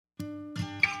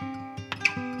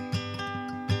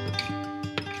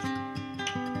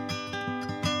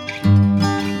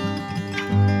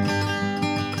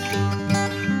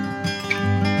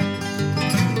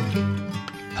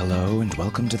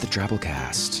welcome to the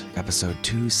Drabblecast, episode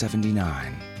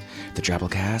 279. The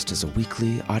Drabblecast is a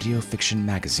weekly audio fiction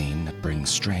magazine that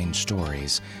brings strange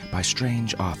stories by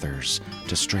strange authors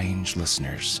to strange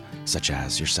listeners, such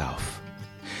as yourself.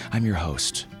 I'm your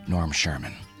host, Norm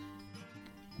Sherman.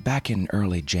 Back in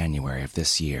early January of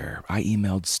this year, I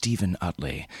emailed Stephen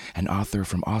Utley, an author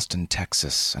from Austin,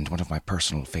 Texas, and one of my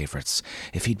personal favorites,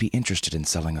 if he'd be interested in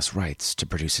selling us rights to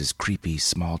produce his creepy,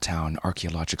 small-town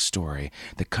archaeologic story,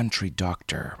 The Country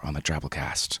Doctor, on the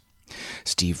Drabblecast.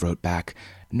 Steve wrote back,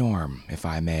 "Norm, if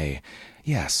I may,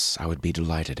 yes, I would be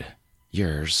delighted.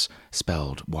 Yours,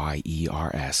 spelled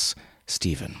Y-E-R-S,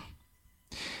 Stephen."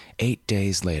 8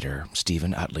 days later,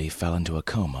 Stephen Utley fell into a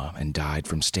coma and died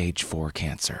from stage 4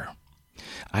 cancer.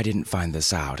 I didn't find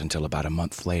this out until about a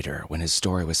month later, when his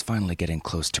story was finally getting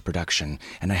close to production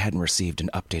and I hadn't received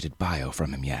an updated bio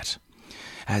from him yet.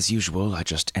 As usual, I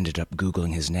just ended up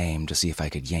Googling his name to see if I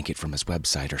could yank it from his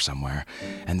website or somewhere,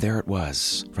 and there it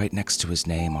was, right next to his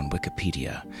name on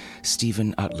Wikipedia,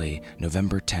 Stephen Utley,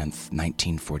 November 10th,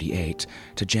 1948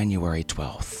 to January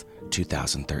 12th,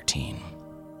 2013.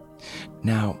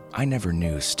 Now, I never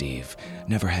knew Steve,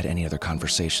 never had any other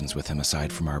conversations with him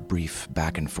aside from our brief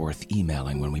back-and-forth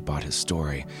emailing when we bought his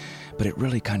story, but it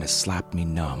really kind of slapped me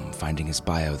numb finding his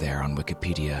bio there on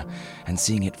Wikipedia and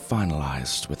seeing it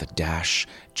finalized with a dash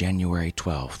January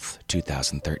 12th,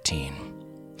 2013.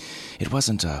 It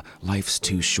wasn't a life's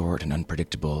too short and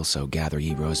unpredictable, so gather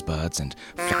ye rosebuds and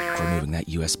fuck removing that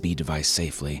USB device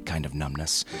safely kind of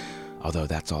numbness, although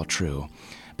that's all true,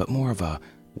 but more of a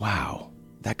wow.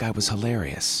 That guy was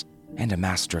hilarious, and a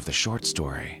master of the short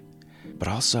story. But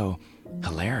also,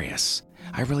 hilarious.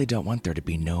 I really don't want there to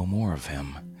be no more of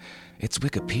him. It's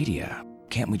Wikipedia.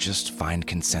 Can't we just find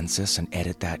consensus and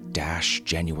edit that dash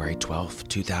January 12th,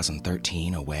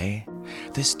 2013 away?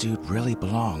 This dude really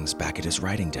belongs back at his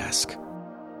writing desk.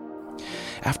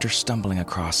 After stumbling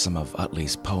across some of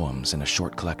Utley's poems in a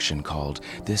short collection called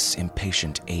This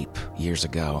Impatient Ape years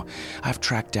ago, I've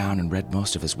tracked down and read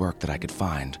most of his work that I could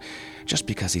find, just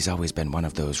because he's always been one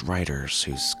of those writers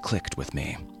who's clicked with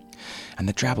me. And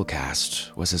the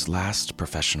Drabblecast was his last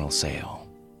professional sale.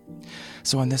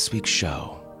 So on this week's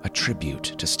show, a tribute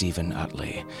to Stephen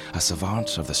Utley, a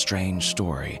savant of the strange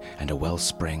story and a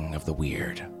wellspring of the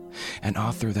weird. An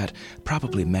author that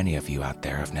probably many of you out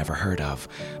there have never heard of,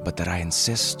 but that I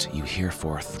insist you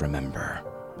hereforth remember.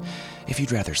 If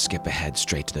you'd rather skip ahead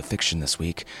straight to the fiction this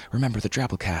week, remember the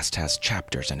Drabblecast has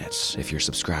chapters in it if you're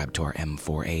subscribed to our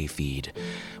M4A feed.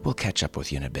 We'll catch up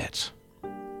with you in a bit.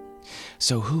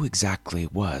 So who exactly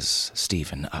was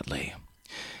Stephen Utley?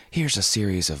 Here's a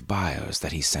series of bios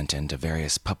that he sent in to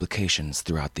various publications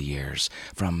throughout the years,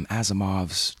 from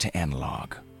Asimov's to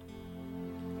Analog.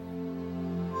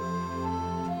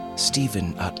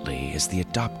 Stephen Utley is the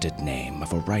adopted name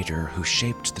of a writer who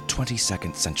shaped the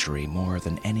 22nd century more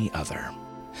than any other.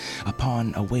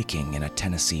 Upon awaking in a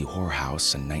Tennessee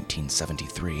whorehouse in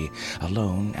 1973,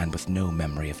 alone and with no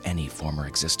memory of any former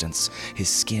existence, his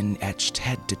skin etched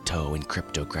head to toe in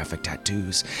cryptographic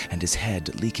tattoos, and his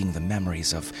head leaking the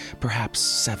memories of perhaps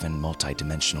 7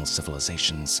 multi-dimensional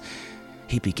civilizations,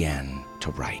 he began to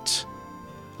write.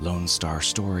 Lone Star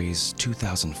Stories,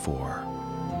 2004.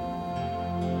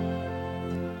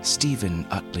 Stephen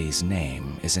Utley's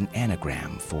name is an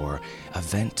anagram for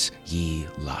Event Ye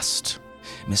Lust.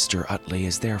 Mr. Utley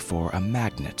is therefore a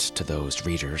magnet to those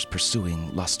readers pursuing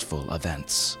lustful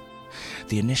events.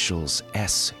 The initials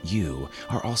SU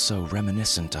are also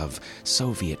reminiscent of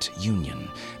Soviet Union,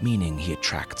 meaning he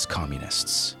attracts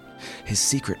communists. His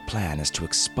secret plan is to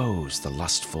expose the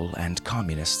lustful and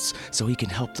communists so he can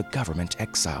help the government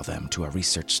exile them to a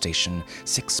research station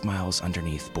 6 miles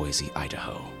underneath Boise,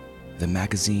 Idaho. The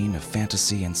Magazine of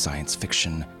Fantasy and Science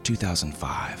Fiction,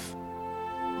 2005.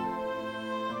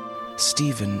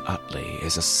 Stephen Utley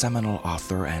is a seminal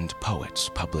author and poet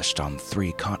published on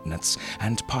 3 continents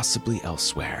and possibly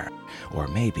elsewhere, or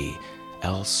maybe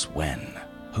else when.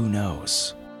 Who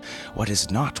knows? What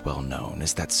is not well known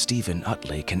is that Stephen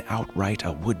Utley can outwrite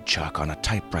a woodchuck on a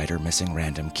typewriter missing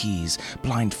random keys,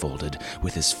 blindfolded,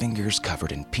 with his fingers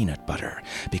covered in peanut butter,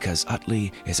 because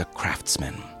Utley is a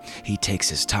craftsman. He takes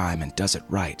his time and does it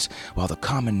right, while the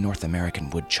common North American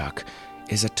woodchuck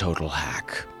is a total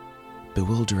hack.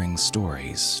 Bewildering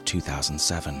Stories,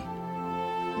 2007.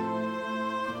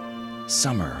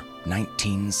 Summer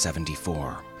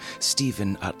 1974.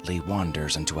 Stephen Utley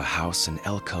wanders into a house in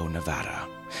Elko, Nevada.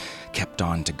 Kept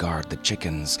on to guard the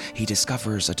chickens, he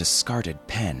discovers a discarded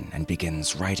pen and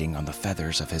begins writing on the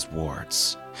feathers of his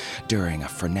wards. During a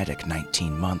frenetic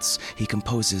 19 months, he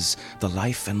composes The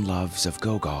Life and Loves of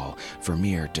Gogol,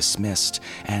 Vermeer Dismissed,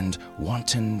 and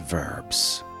Wanton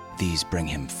Verbs. these bring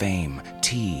him fame,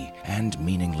 tea, and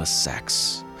meaningless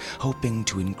sex. Hoping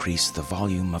to increase the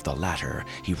volume of the latter,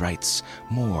 he writes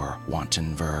more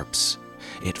wanton verbs.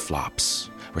 It flops.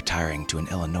 Retiring to an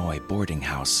Illinois boarding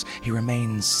house, he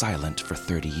remains silent for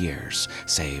 30 years,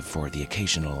 save for the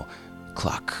occasional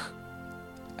cluck.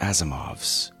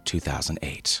 Asimov's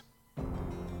 2008.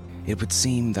 It would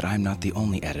seem that I'm not the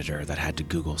only editor that had to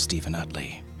Google Stephen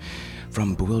Utley.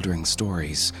 From Bewildering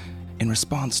Stories, in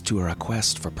response to a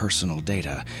request for personal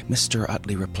data, Mr.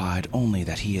 Utley replied only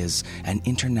that he is an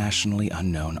internationally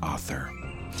unknown author.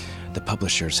 The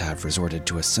publishers have resorted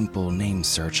to a simple name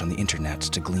search on the internet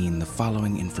to glean the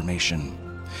following information.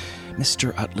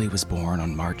 Mr. Utley was born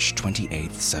on March 28,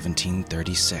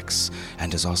 1736,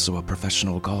 and is also a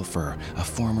professional golfer, a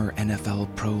former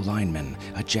NFL pro lineman,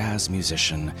 a jazz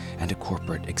musician, and a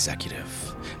corporate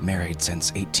executive. Married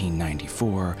since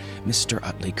 1894, Mr.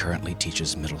 Utley currently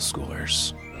teaches middle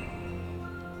schoolers.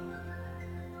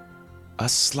 A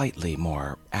slightly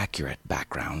more accurate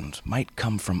background might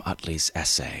come from Utley's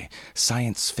essay,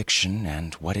 Science Fiction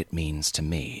and What It Means to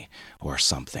Me, or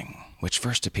Something, which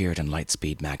first appeared in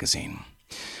Lightspeed magazine.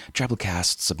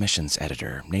 Drabblecast submissions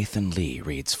editor Nathan Lee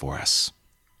reads for us.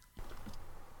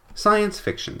 Science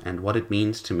Fiction and What It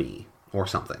Means to Me, or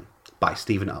Something, by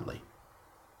Stephen Utley.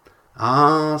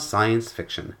 Ah, science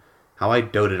fiction. How I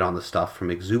doted on the stuff from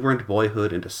exuberant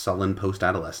boyhood into sullen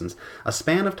post-adolescence, a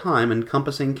span of time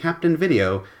encompassing Captain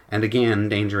Video and again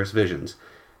dangerous visions.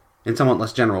 In somewhat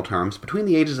less general terms, between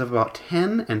the ages of about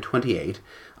 10 and 28,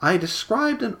 I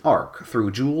described an arc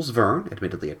through Jules Verne,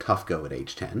 admittedly a tough go at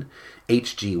age 10,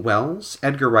 H.G. Wells,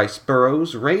 Edgar Rice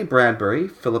Burroughs, Ray Bradbury,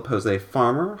 Philip Jose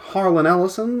Farmer, Harlan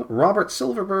Ellison, Robert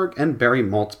Silverberg, and Barry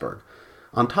Malzberg,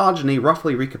 ontogeny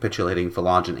roughly recapitulating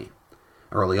phylogeny.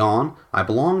 Early on, I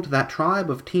belonged to that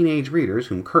tribe of teenage readers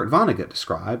whom Kurt Vonnegut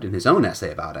described in his own essay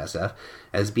about SF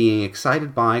as being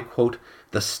excited by, quote,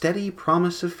 the steady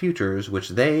promise of futures which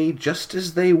they, just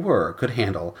as they were, could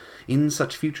handle. In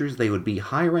such futures they would be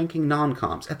high-ranking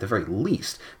non-coms, at the very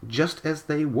least, just as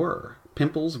they were,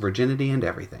 pimples, virginity, and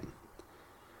everything.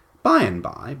 By and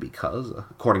by, because,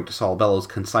 according to Saul Bellow's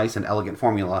concise and elegant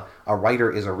formula, a writer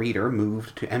is a reader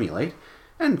moved to emulate,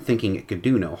 and thinking it could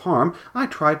do no harm, I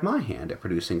tried my hand at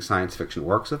producing science fiction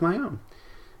works of my own.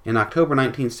 In October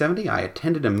 1970, I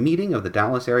attended a meeting of the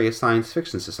Dallas Area Science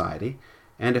Fiction Society,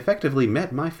 and effectively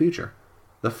met my future.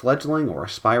 The fledgling or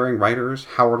aspiring writers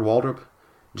Howard Waldrop,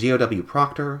 G.O.W.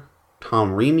 Proctor,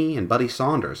 Tom Reamy, and Buddy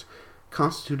Saunders,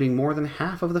 constituting more than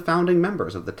half of the founding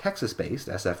members of the Texas-based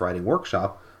SF writing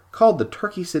workshop called the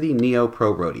Turkey City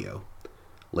Neo-Pro Rodeo.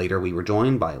 Later we were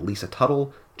joined by Lisa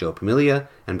Tuttle, Joe Pamilia,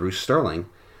 and Bruce Sterling.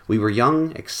 We were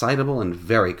young, excitable, and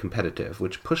very competitive,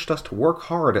 which pushed us to work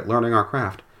hard at learning our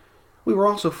craft. We were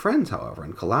also friends, however,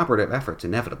 and collaborative efforts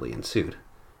inevitably ensued.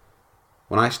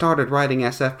 When I started writing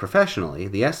SF professionally,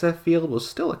 the SF field was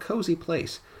still a cozy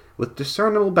place, with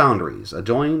discernible boundaries,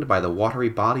 adjoined by the watery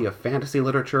body of fantasy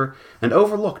literature and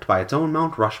overlooked by its own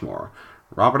Mount Rushmore,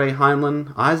 Robert A.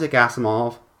 Heinlein, Isaac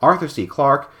Asimov, Arthur C.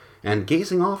 Clarke, and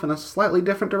gazing off in a slightly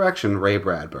different direction, Ray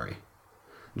Bradbury.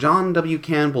 John W.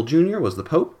 Campbell Jr. was the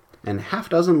Pope, and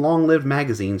half-dozen long-lived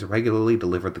magazines regularly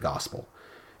delivered the gospel.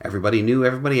 Everybody knew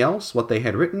everybody else, what they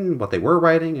had written, what they were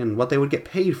writing, and what they would get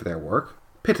paid for their work,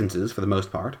 pittances for the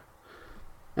most part,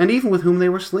 and even with whom they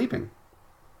were sleeping.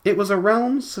 It was a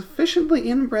realm sufficiently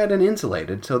inbred and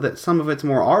insulated so that some of its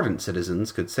more ardent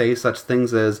citizens could say such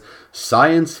things as,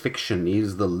 science fiction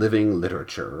is the living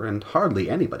literature, and hardly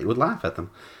anybody would laugh at them.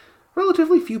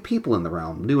 Relatively few people in the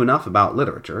realm knew enough about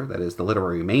literature, that is, the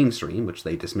literary mainstream, which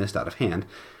they dismissed out of hand,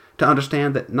 to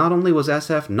understand that not only was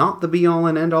SF not the be-all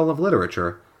and end-all of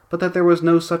literature, but that there was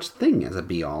no such thing as a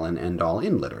be-all and end-all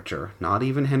in literature, not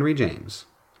even Henry James.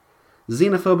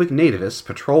 Xenophobic nativists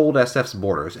patrolled SF's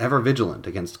borders, ever vigilant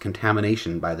against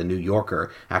contamination by the New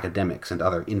Yorker, academics, and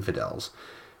other infidels.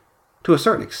 To a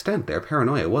certain extent, their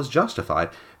paranoia was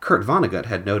justified. Kurt Vonnegut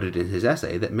had noted in his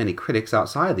essay that many critics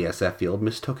outside the SF field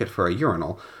mistook it for a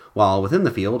urinal, while within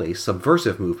the field a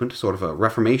subversive movement, sort of a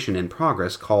reformation in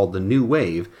progress called the New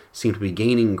Wave, seemed to be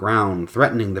gaining ground,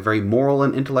 threatening the very moral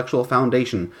and intellectual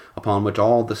foundation upon which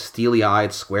all the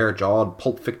steely-eyed, square-jawed,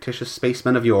 pulp-fictitious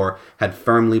spacemen of yore had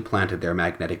firmly planted their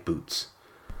magnetic boots.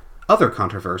 Other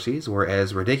controversies were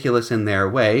as ridiculous in their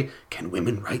way, can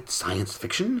women write science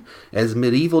fiction, as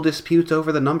medieval disputes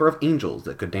over the number of angels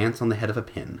that could dance on the head of a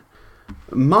pin.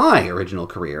 My original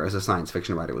career as a science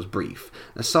fiction writer was brief.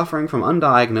 Suffering from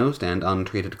undiagnosed and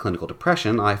untreated clinical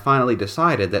depression, I finally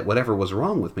decided that whatever was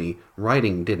wrong with me,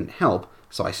 writing didn't help,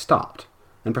 so I stopped.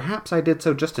 And perhaps I did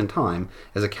so just in time,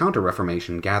 as a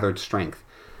counter-reformation gathered strength.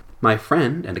 My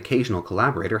friend and occasional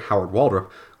collaborator Howard Waldrop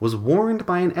was warned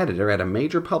by an editor at a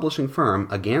major publishing firm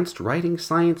against writing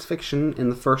science fiction in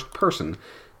the first person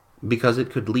because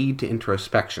it could lead to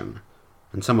introspection,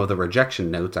 and some of the rejection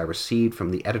notes I received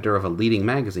from the editor of a leading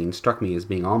magazine struck me as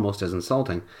being almost as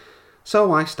insulting.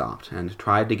 So I stopped and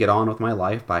tried to get on with my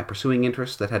life by pursuing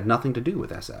interests that had nothing to do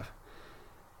with SF.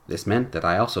 This meant that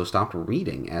I also stopped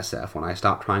reading SF when I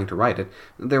stopped trying to write it.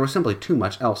 There was simply too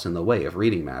much else in the way of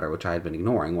reading matter which I had been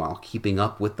ignoring while keeping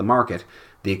up with the market,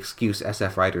 the excuse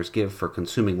SF writers give for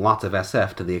consuming lots of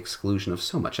SF to the exclusion of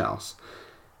so much else.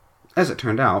 As it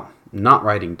turned out, not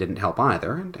writing didn't help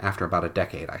either, and after about a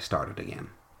decade I started again.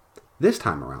 This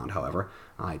time around, however,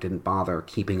 I didn't bother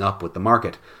keeping up with the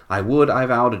market. I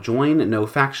vowed, join no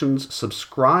factions,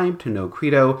 subscribe to no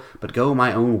credo, but go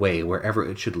my own way wherever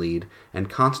it should lead, and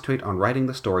concentrate on writing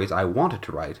the stories I wanted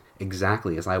to write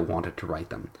exactly as I wanted to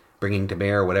write them, bringing to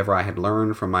bear whatever I had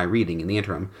learned from my reading in the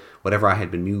interim, whatever I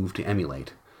had been moved to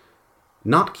emulate.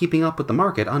 Not keeping up with the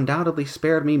market undoubtedly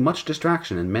spared me much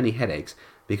distraction and many headaches,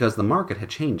 because the market had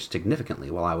changed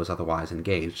significantly while I was otherwise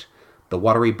engaged. The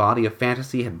watery body of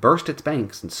fantasy had burst its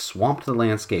banks and swamped the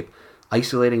landscape,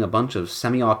 isolating a bunch of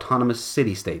semi-autonomous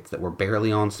city-states that were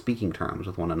barely on speaking terms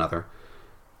with one another.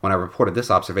 When I reported this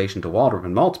observation to Waldrop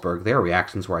and Maltzberg, their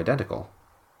reactions were identical.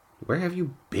 "Where have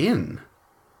you been?"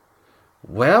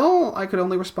 "Well," I could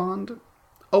only respond,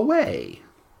 "away."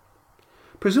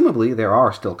 Presumably there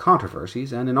are still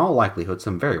controversies, and in all likelihood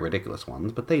some very ridiculous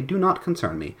ones, but they do not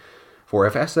concern me, for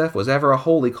if SF was ever a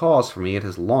holy cause for me, it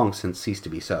has long since ceased to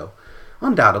be so.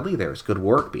 Undoubtedly, there is good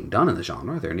work being done in the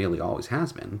genre, there nearly always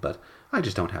has been, but I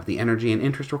just don't have the energy and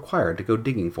interest required to go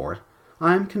digging for it.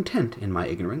 I am content in my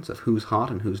ignorance of who's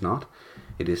hot and who's not.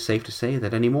 It is safe to say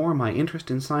that anymore my interest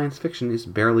in science fiction is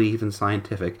barely even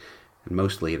scientific, and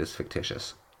mostly it is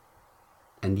fictitious.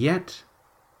 And yet,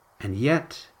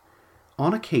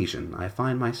 on occasion I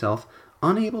find myself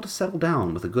unable to settle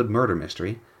down with a good murder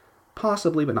mystery,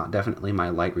 possibly but not definitely my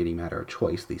light reading matter of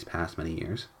choice these past many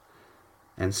years,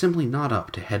 and simply not up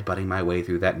to headbutting my way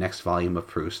through that next volume of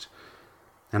Proust,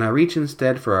 and I reach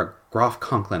instead for a Groff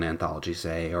Conklin anthology,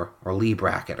 say, or Lee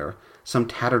Brackett, or some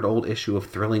tattered old issue of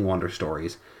thrilling wonder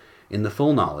stories, in the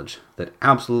full knowledge that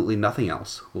absolutely nothing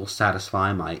else will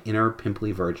satisfy my inner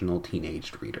pimply virginal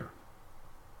teenaged reader.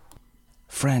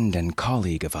 Friend and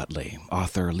colleague of Utley,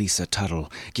 author Lisa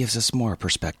Tuttle, gives us more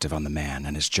perspective on the man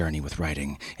and his journey with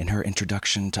writing in her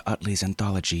introduction to Utley's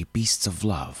anthology Beasts of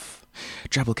Love.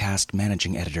 Drabblecast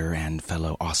managing editor and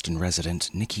fellow Austin resident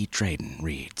Nikki Drayden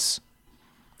reads,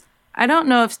 I don't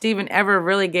know if Stephen ever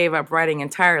really gave up writing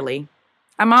entirely.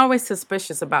 I'm always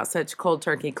suspicious about such cold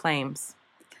turkey claims.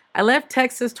 I left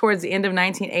Texas towards the end of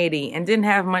 1980 and didn't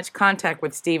have much contact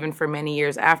with Stephen for many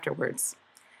years afterwards.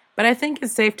 But I think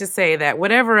it's safe to say that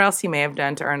whatever else he may have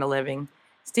done to earn a living,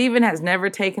 Stephen has never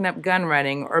taken up gun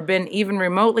running or been even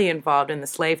remotely involved in the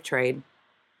slave trade.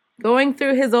 Going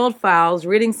through his old files,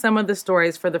 reading some of the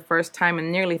stories for the first time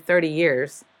in nearly 30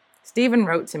 years, Stephen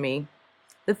wrote to me,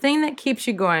 "The thing that keeps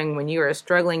you going when you are a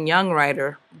struggling young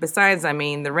writer, besides,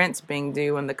 the rent's being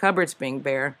due and the cupboards being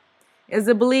bare, is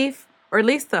the belief, or at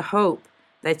least the hope,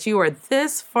 that you are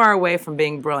this far away from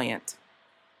being brilliant.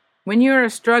 When you are a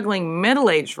struggling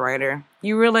middle-aged writer,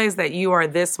 you realize that you are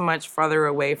this much farther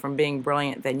away from being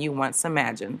brilliant than you once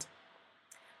imagined."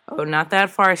 Oh, not that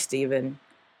far, Stephen.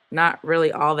 Not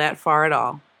really all that far at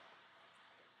all.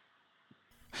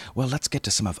 Well, let's get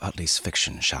to some of Utley's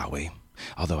fiction, shall we?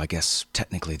 Although I guess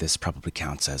technically this probably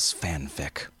counts as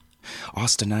fanfic.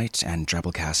 Austinite and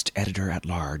Drabblecast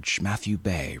editor-at-large Matthew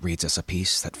Bay reads us a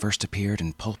piece that first appeared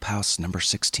in Pulp House number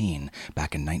 16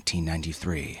 back in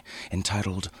 1993,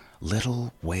 entitled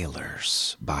Little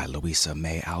Whalers by Louisa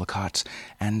May Alcott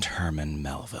and Herman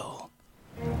Melville.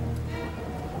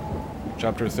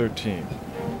 Chapter 13.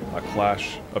 A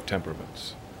Clash of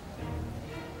Temperaments.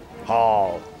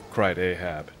 "Haul!" cried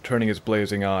Ahab, turning his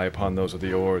blazing eye upon those of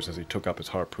the oars as he took up his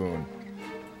harpoon.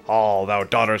 "Haul, thou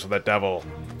daughters of the devil,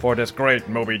 for this great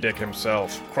Moby Dick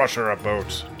himself, crusher of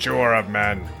boats, chewer of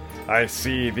men. I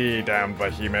see thee, damned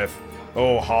behemoth.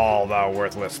 O haul, thou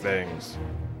worthless things."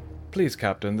 "Please,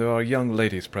 Captain, there are young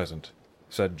ladies present,"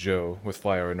 said Jo, with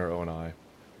fire in her own eye.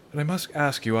 "And I must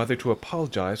ask you either to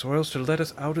apologize or else to let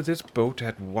us out of this boat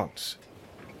at once."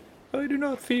 "I do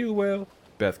not feel well,"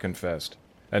 Beth confessed,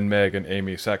 and Meg and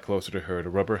Amy sat closer to her to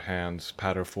rub her hands,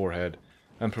 pat her forehead,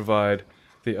 and provide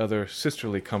the other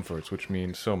sisterly comforts which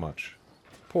mean so much.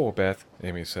 "Poor Beth,"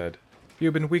 Amy said. "You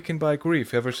have been weakened by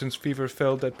grief ever since fever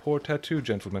felled that poor tattoo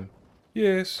gentleman."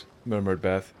 "Yes," murmured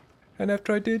Beth, "and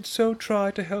after I did so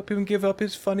try to help him give up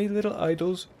his funny little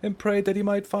idols and prayed that he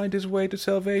might find his way to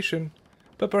salvation,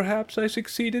 but perhaps I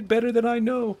succeeded better than I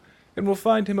know, and will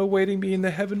find him awaiting me in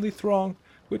the heavenly throng,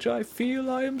 which I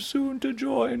feel I am soon to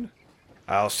join.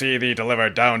 I'll see thee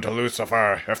delivered down to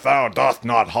Lucifer, if thou dost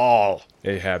not haul,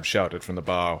 Ahab shouted from the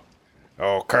bow.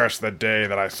 Oh, curse the day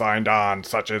that I signed on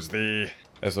such as thee.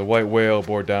 As the white whale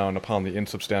bore down upon the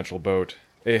insubstantial boat,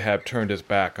 Ahab turned his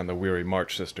back on the weary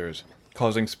March sisters,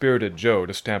 causing spirited Joe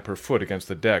to stamp her foot against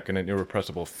the deck in an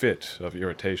irrepressible fit of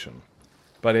irritation.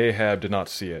 But Ahab did not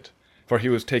see it, for he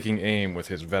was taking aim with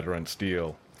his veteran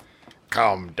steel.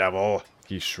 Come, devil,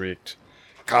 he shrieked.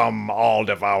 Come,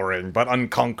 all-devouring but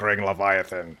unconquering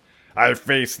Leviathan. I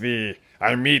face thee,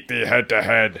 I meet thee head to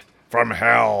head. From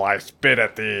hell I spit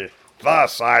at thee,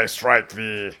 thus I strike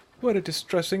thee. What a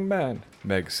distressing man,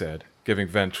 Meg said, giving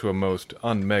vent to a most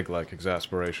un-Meg-like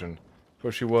exasperation,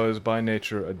 for she was by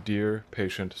nature a dear,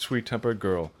 patient, sweet-tempered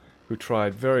girl who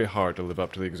tried very hard to live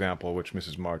up to the example which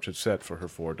Mrs. March had set for her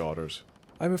 4 daughters.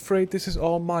 I'm afraid this is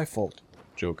all my fault,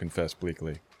 Joe confessed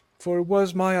bleakly. For it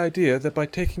was my idea that by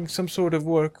taking some sort of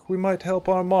work we might help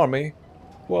our Marmee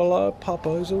while our Papa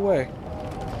is away.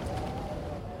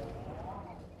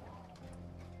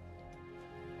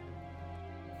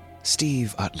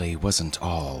 Steve Utley wasn't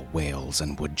all whales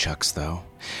and woodchucks, though.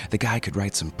 The guy could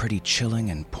write some pretty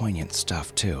chilling and poignant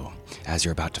stuff, too, as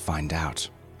you're about to find out.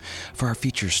 For our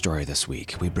feature story this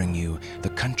week, we bring you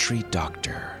The Country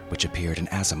Doctor, which appeared in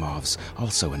Asimov's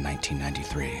also in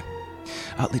 1993.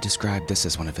 Utley described this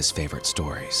as one of his favorite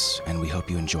stories, and we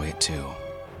hope you enjoy it too.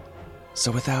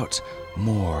 So without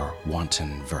more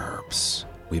wanton verbs,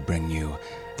 we bring you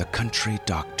The Country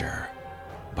Doctor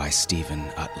by Stephen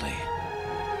Utley.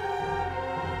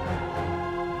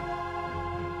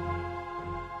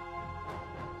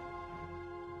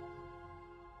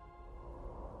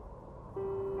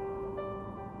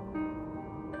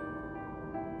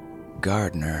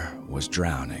 Gardner was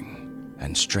drowning,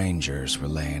 and strangers were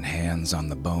laying hands on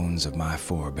the bones of my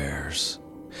forebears.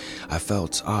 I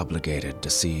felt obligated to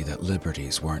see that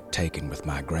liberties weren't taken with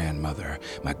my grandmother,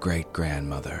 my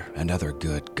great-grandmother, and other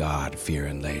good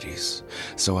God-fearing ladies,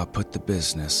 so I put the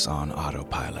business on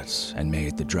autopilot and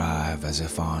made the drive as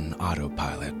if on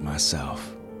autopilot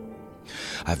myself.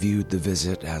 I viewed the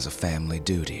visit as a family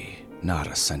duty, not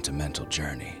a sentimental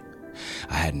journey.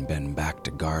 I hadn't been back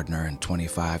to Gardner in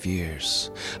 25 years.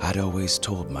 I'd always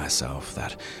told myself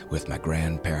that with my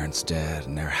grandparents dead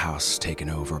and their house taken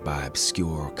over by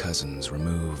obscure cousins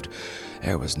removed,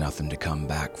 there was nothing to come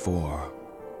back for.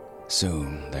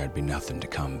 Soon there'd be nothing to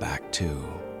come back to.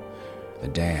 The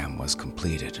dam was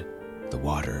completed. The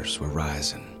waters were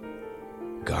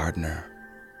rising. Gardner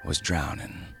was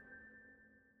drowning.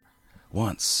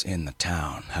 Once in the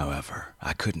town, however,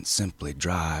 I couldn't simply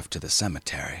drive to the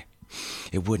cemetery.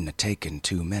 It wouldn't have taken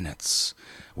 2 minutes.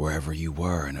 Wherever you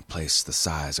were in a place the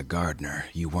size of Gardner,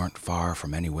 you weren't far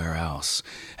from anywhere else,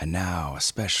 and now,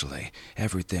 especially,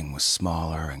 everything was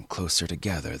smaller and closer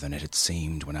together than it had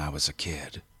seemed when I was a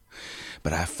kid.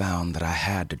 But I found that I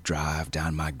had to drive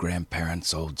down my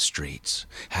grandparents' old streets,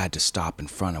 had to stop in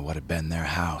front of what had been their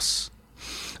house.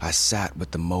 I sat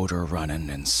with the motor running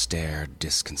and stared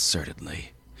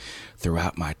disconcertedly.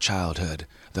 Throughout my childhood,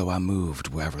 though I moved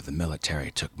wherever the military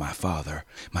took my father,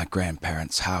 my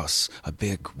grandparents' house, a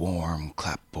big, warm,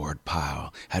 clapboard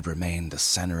pile, had remained the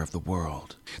center of the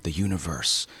world, the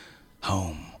universe,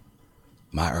 home.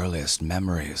 My earliest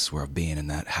memories were of being in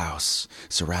that house,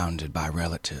 surrounded by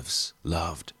relatives,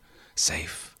 loved,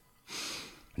 safe.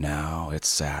 Now it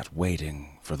sat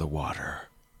waiting for the water.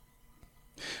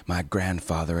 My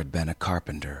grandfather had been a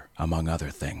carpenter, among other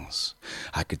things.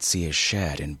 I could see his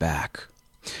shed in back.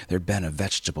 There'd been a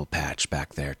vegetable patch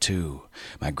back there, too.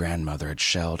 My grandmother had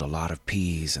shelled a lot of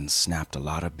peas and snapped a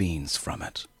lot of beans from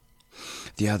it.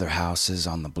 The other houses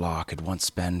on the block had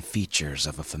once been features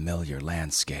of a familiar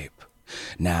landscape.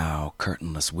 Now,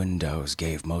 curtainless windows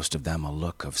gave most of them a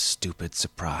look of stupid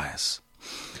surprise.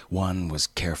 One was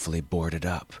carefully boarded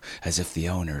up, as if the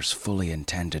owners fully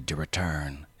intended to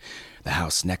return. The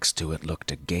house next to it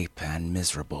looked agape and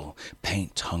miserable.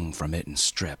 Paint hung from it in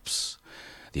strips.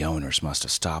 The owners must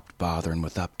have stopped bothering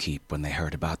with upkeep when they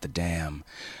heard about the dam.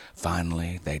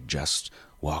 Finally, they'd just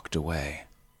walked away.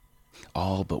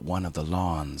 All but one of the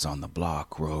lawns on the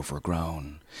block were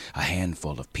overgrown. A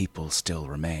handful of people still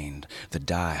remained, the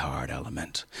die-hard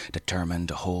element, determined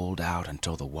to hold out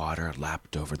until the water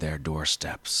lapped over their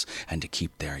doorsteps and to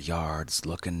keep their yards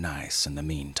looking nice in the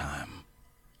meantime.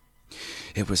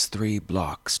 It was 3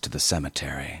 blocks to the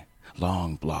cemetery,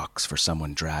 long blocks for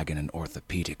someone dragging an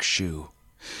orthopedic shoe.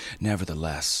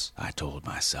 Nevertheless, I told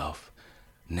myself,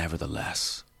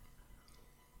 nevertheless.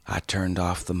 I turned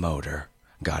off the motor,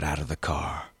 got out of the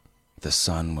car. The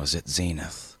sun was at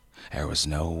zenith. there was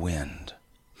no wind.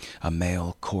 A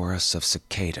male chorus of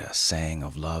cicadas sang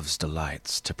of love's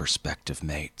delights to prospective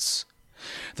mates.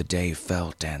 The day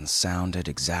felt and sounded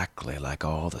exactly like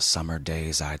all the summer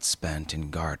days I'd spent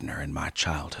in Gardner in my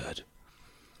childhood.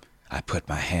 I put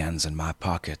my hands in my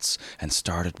pockets and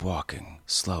started walking,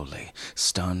 slowly,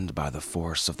 stunned by the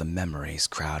force of the memories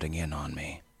crowding in on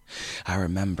me. I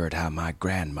remembered how my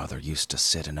grandmother used to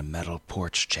sit in a metal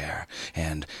porch chair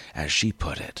and, as she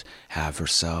put it, have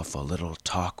herself a little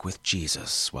talk with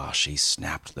Jesus while she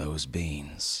snapped those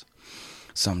beans.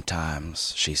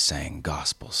 Sometimes she sang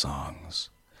gospel songs.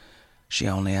 She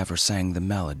only ever sang the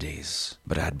melodies,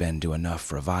 but I'd been to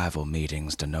enough revival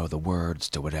meetings to know the words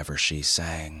to whatever she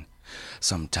sang.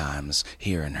 Sometimes,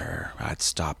 hearing her, I'd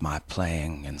stop my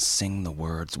playing and sing the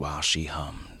words while she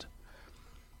hummed.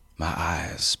 My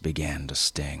eyes began to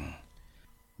sting.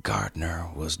 Gardner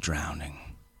was drowning.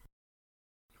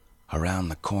 Around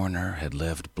the corner had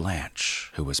lived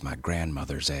Blanche, who was my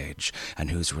grandmother's age, and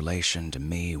whose relation to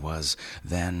me was,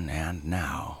 then and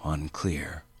now,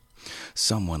 unclear.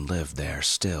 Someone lived there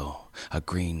still. A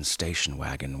green station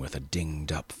wagon with a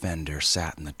dinged-up fender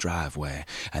sat in the driveway,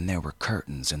 and there were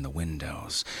curtains in the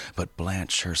windows. But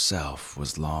Blanche herself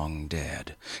was long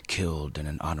dead, killed in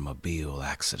an automobile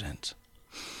accident.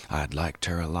 I'd liked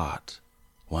her a lot.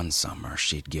 One summer,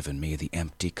 she'd given me the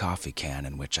empty coffee can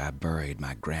in which I buried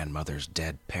my grandmother's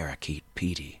dead parakeet,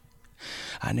 Petey.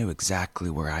 I knew exactly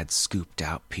where I'd scooped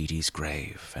out Petey's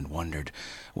grave and wondered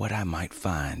what I might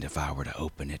find if I were to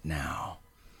open it now.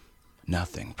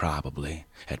 Nothing, probably.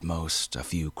 At most, a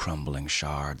few crumbling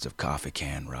shards of coffee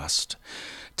can rust.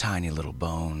 Tiny little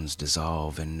bones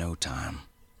dissolve in no time.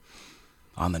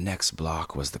 On the next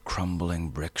block was the crumbling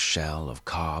brick shell of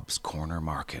Cobb's Corner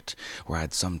Market, where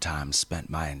I'd sometimes spent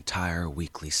my entire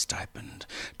weekly stipend,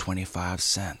 25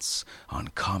 cents, on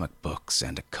comic books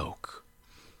and a Coke.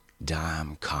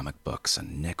 Dime comic books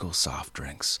and nickel soft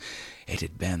drinks. It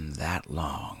had been that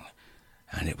long,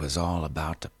 and it was all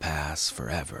about to pass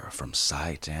forever from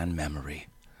sight and memory.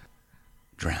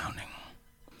 Drowning.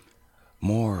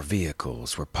 More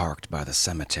vehicles were parked by the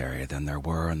cemetery than there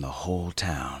were in the whole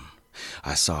town.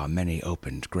 I saw many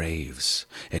opened graves.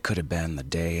 It could have been the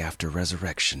day after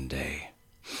Resurrection Day.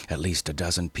 At least a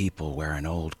dozen people wearing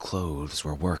old clothes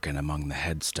were working among the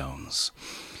headstones.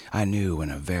 I knew in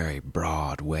a very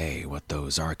broad way what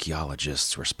those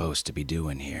archaeologists were supposed to be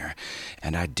doing here,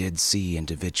 and I did see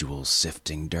individuals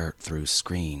sifting dirt through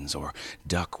screens or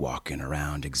duck-walking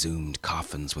around exhumed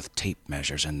coffins with tape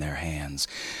measures in their hands,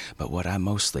 but what I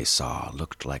mostly saw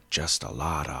looked like just a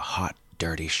lot of hot,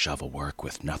 dirty shovel work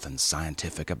with nothing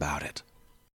scientific about it.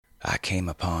 I came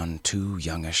upon two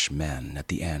youngish men at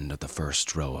the end of the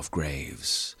first row of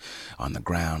graves. On the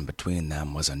ground between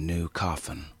them was a new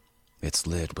coffin. Its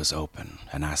lid was open,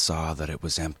 and I saw that it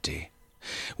was empty.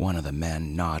 One of the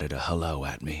men nodded a hello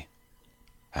at me.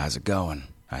 "How's it going?"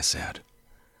 I said.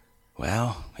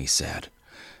 "Well," he said,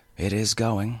 "it is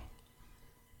going."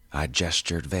 I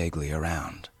gestured vaguely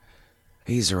around.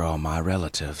 "These are all my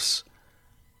relatives."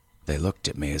 They looked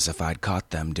at me as if I'd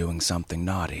caught them doing something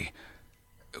naughty.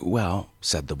 "Well,"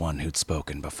 said the one who'd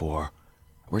spoken before,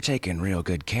 "we're taking real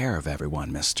good care of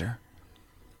everyone, mister."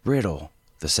 "Riddle,"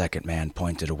 the second man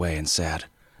pointed away and said,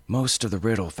 "most of the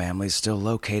Riddle family's still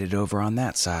located over on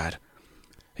that side."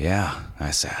 "Yeah,"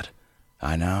 I said,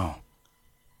 "I know."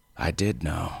 I did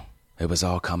know. It was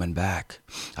all coming back.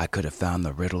 I could have found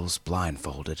the Riddles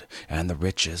blindfolded, and the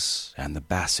Riches, and the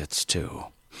Bassets, too.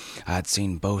 I'd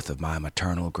seen both of my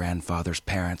maternal grandfather's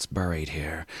parents buried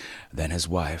here, then his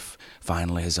wife,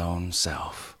 finally his own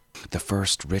self. The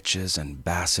first Riches and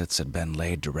Bassets had been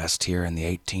laid to rest here in the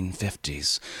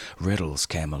 1850s. Riddles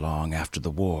came along after the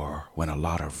war, when a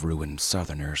lot of ruined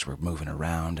Southerners were moving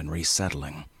around and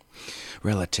resettling.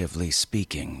 Relatively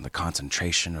speaking, the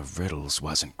concentration of Riddles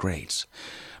wasn't great.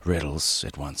 Riddles,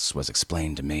 it once was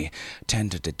explained to me,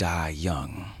 tended to die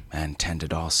young, and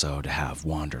tended also to have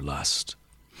wanderlust.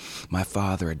 My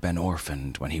father had been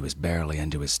orphaned when he was barely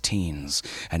into his teens,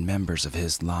 and members of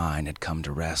his line had come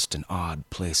to rest in odd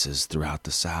places throughout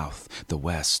the South, the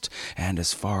West, and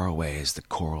as far away as the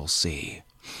Coral Sea.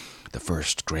 The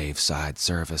first graveside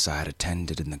service I had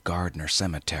attended in the Gardner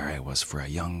cemetery was for a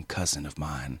young cousin of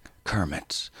mine,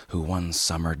 Kermit, who one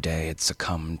summer day had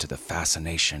succumbed to the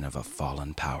fascination of a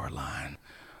fallen power line.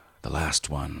 The last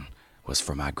one was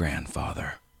for my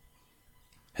grandfather.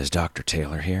 "Is Dr.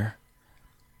 Taylor here?"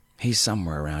 "He's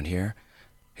somewhere around here."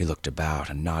 He looked about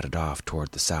and nodded off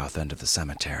toward the south end of the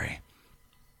cemetery.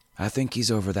 "I think he's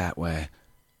over that way."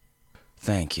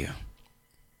 "Thank you."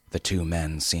 The two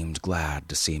men seemed glad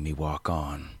to see me walk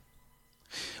on.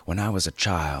 When I was a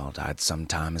child, I'd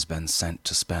sometimes been sent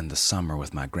to spend the summer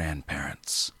with my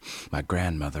grandparents. My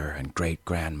grandmother and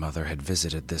great-grandmother had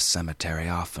visited this cemetery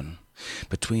often.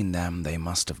 Between them, they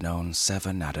must have known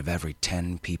 7 out of every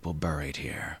 10 people buried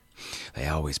here. They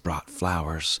always brought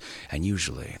flowers, and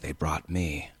usually they brought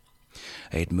me.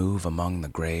 They'd move among the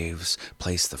graves,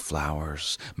 place the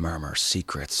flowers, murmur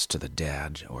secrets to the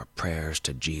dead or prayers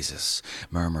to Jesus,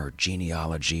 murmur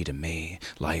genealogy to me,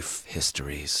 life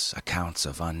histories, accounts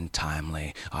of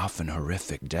untimely, often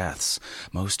horrific deaths.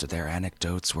 Most of their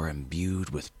anecdotes were imbued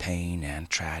with pain and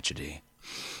tragedy.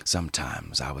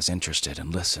 Sometimes I was interested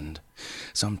and listened.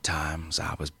 Sometimes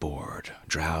I was bored,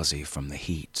 drowsy from the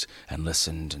heat, and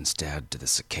listened instead to the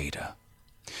cicada.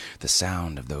 The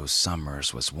sound of those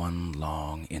summers was one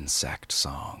long insect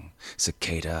song,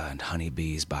 cicada and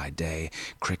honeybees by day,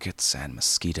 crickets and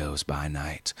mosquitoes by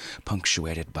night,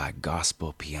 punctuated by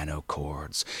gospel piano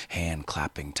chords,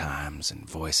 hand-clapping times, and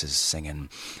voices singing,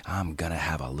 "I'm gonna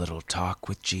have a little talk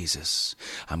with Jesus.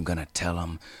 I'm gonna tell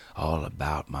him all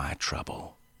about my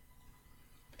trouble."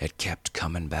 It kept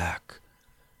coming back,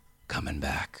 coming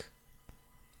back.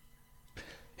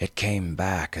 It came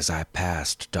back as I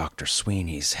passed Dr.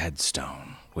 Sweeney's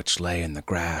headstone, which lay in the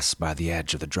grass by the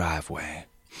edge of the driveway.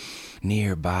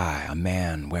 Nearby, a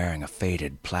man wearing a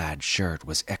faded plaid shirt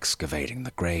was excavating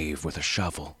the grave with a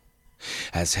shovel.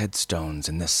 As headstones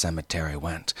in this cemetery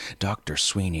went, Dr.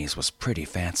 Sweeney's was pretty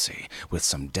fancy, with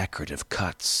some decorative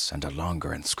cuts and a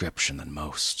longer inscription than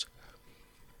most.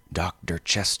 Dr.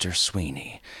 Chester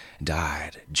Sweeney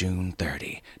died June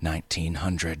 30,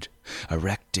 1900,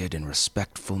 erected in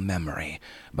respectful memory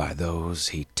by those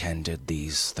he tended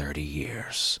these 30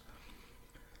 years.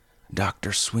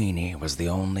 Dr. Sweeney was the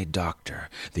only doctor,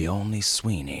 the only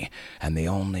Sweeney, and the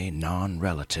only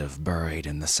non-relative buried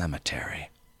in the cemetery.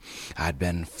 I'd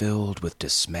been filled with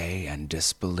dismay and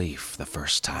disbelief the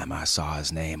first time I saw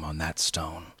his name on that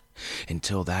stone.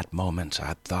 Until that moment,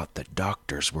 I'd thought that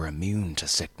doctors were immune to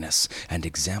sickness and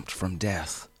exempt from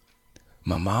death.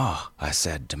 "Mama," I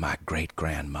said to my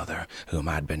great-grandmother, whom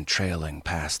I'd been trailing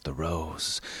past the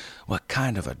rows, "what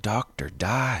kind of a doctor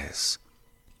dies?"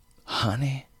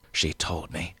 "Honey," she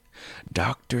told me,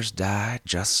 "doctors die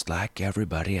just like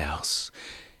everybody else.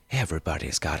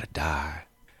 Everybody's gotta die.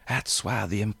 That's why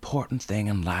the important thing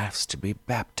in life's to be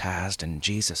baptized in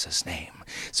Jesus' name,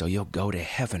 so you'll go to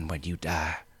heaven when you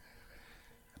die."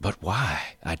 "But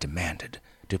why," I demanded,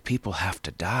 "do people have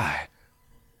to die?"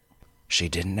 She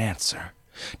didn't answer,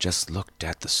 just looked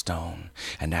at the stone,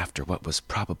 and after what was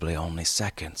probably only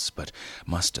seconds, but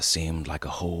must have seemed like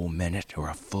a whole minute or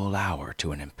a full hour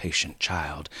to an impatient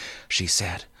child, she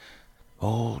said,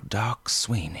 "Old Doc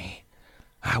Sweeney,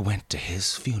 I went to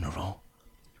his funeral.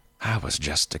 I was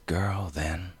just a girl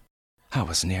then. I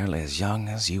was nearly as young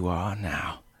as you are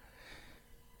now."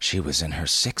 She was in her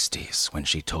 60s when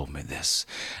she told me this.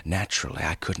 Naturally,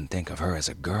 I couldn't think of her as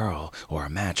a girl or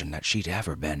imagine that she'd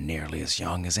ever been nearly as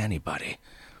young as anybody.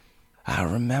 "I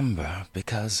remember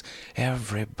because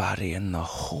everybody in the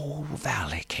whole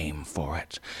valley came for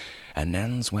it, and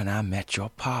then's when I met your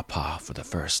papa for the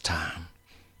first time.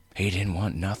 He didn't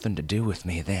want nothing to do with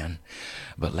me then,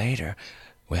 but later,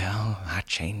 well, I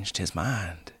changed his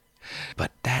mind.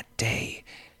 But that day,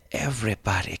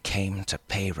 everybody came to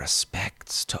pay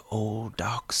respects to old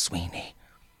Doc Sweeney."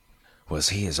 "Was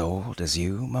he as old as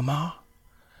you, Mama?"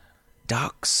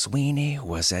 "Doc Sweeney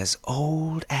was as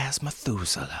old as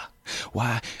Methuselah.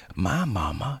 Why, my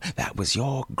mama, that was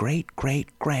your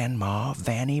great-great-grandma,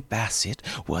 Vannie Bassett,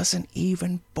 wasn't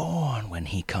even born when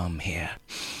he come here.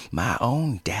 My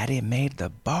own daddy made the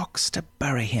box to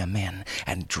bury him in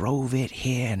and drove it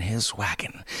here in his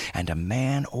wagon, and a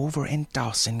man over in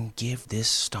Dawson give this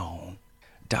stone.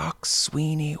 Doc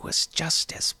Sweeney was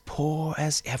just as poor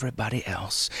as everybody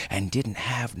else and didn't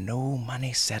have no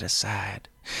money set aside.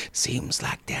 Seems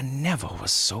like there never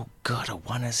was so good a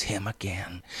one as him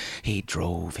again. He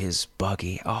drove his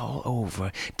buggy all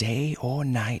over, day or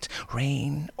night,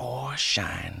 rain or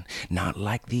shine, not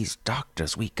like these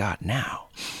doctors we got now.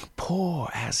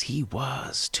 Poor as he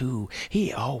was, too,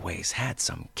 he always had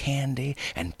some candy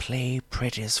and play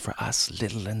pretties for us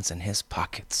little uns in his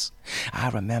pockets. I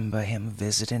remember him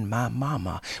visiting my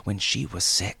mama when she was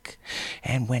sick,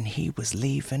 and when he was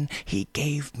leaving, he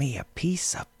gave me a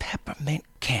piece of peppermint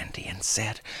candy and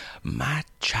said, 'My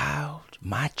child,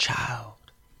 my child.'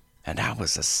 And I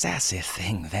was a sassy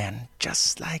thing then,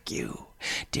 just like you.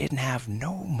 Didn't have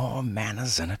no more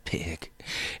manners than a pig.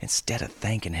 Instead of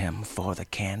thanking him for the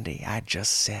candy, I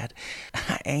just said,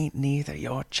 'I ain't neither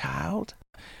your child.'"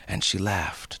 And she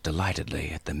laughed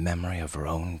delightedly at the memory of her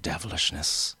own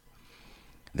devilishness.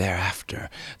 Thereafter,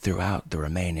 throughout the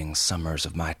remaining summers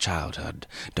of my childhood,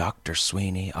 Dr.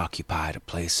 Sweeney occupied a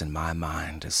place in my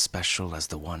mind as special as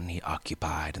the one he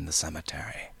occupied in the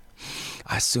cemetery.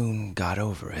 I soon got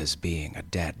over his being a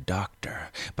dead doctor,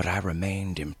 but I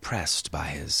remained impressed by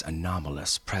his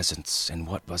anomalous presence in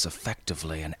what was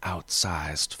effectively an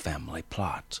outsized family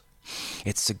plot.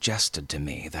 It suggested to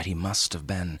me that he must have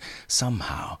been,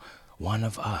 somehow, one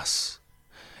of us.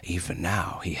 Even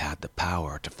now he had the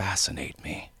power to fascinate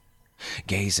me.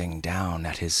 Gazing down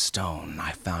at his stone,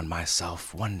 I found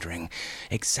myself wondering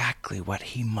exactly what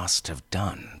he must have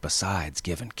done, besides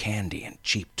giving candy and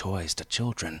cheap toys to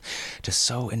children, to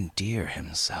so endear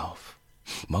himself.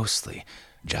 Mostly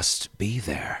just be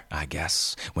there, I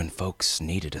guess, when folks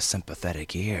needed a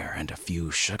sympathetic ear and a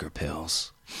few sugar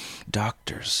pills.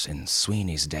 Doctors in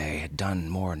Sweeney's day had done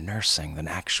more nursing than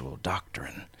actual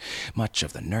doctoring. Much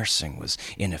of the nursing was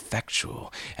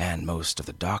ineffectual, and most of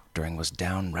the doctoring was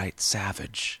downright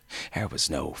savage. There was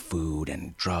no food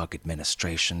and drug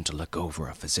administration to look over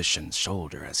a physician's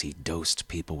shoulder as he dosed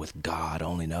people with God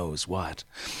only knows what.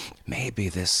 Maybe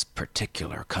this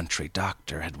particular country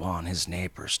doctor had won his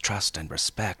neighbors' trust and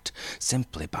respect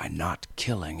simply by not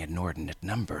killing inordinate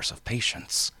numbers of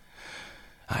patients.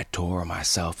 I tore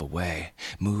myself away,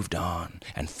 moved on,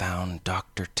 and found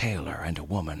Dr. Taylor and a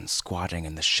woman squatting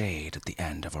in the shade at the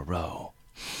end of a row.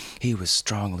 He was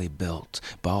strongly built,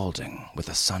 balding, with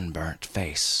a sunburnt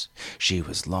face. She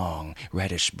was long,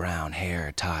 reddish-brown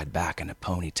hair tied back in a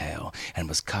ponytail and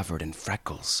was covered in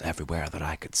freckles everywhere that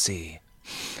I could see.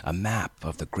 A map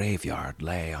of the graveyard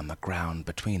lay on the ground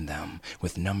between them,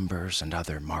 with numbers and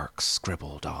other marks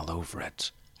scribbled all over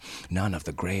it. None of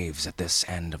the graves at this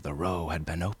end of the row had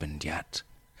been opened yet.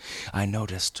 I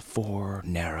noticed 4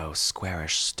 narrow,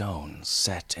 squarish stones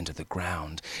set into the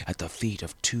ground at the feet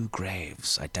of 2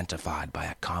 graves identified by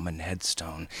a common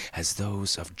headstone as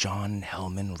those of John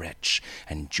Hellman Rich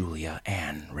and Julia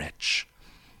Ann Rich.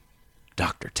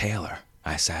 "Dr. Taylor,"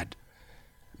 I said.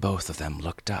 Both of them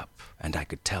looked up, and I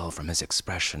could tell from his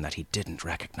expression that he didn't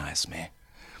recognize me.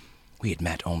 We had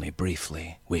met only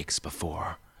briefly, weeks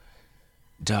before.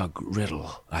 "Doug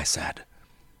Riddle," I said.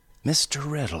 "Mr.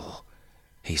 Riddle."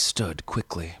 He stood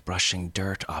quickly, brushing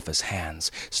dirt off his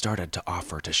hands, started to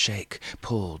offer to shake,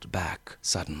 pulled back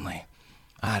suddenly.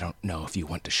 "I don't know if you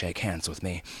want to shake hands with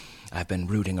me. I've been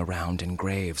rooting around in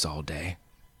graves all day."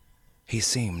 He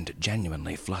seemed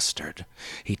genuinely flustered.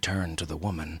 He turned to the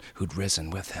woman who'd risen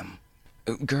with him.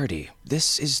 "Gertie,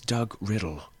 this is Doug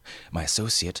Riddle, my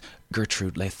associate,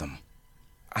 Gertrude Latham."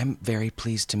 "I'm very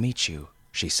pleased to meet you,"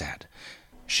 she said.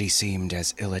 She seemed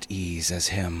as ill at ease as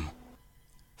him.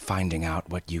 "Finding out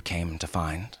what you came to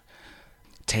find?"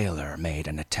 Taylor made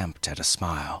an attempt at a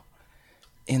smile.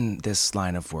 "In this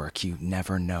line of work, you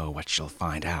never know what you'll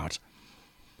find out."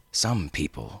 "Some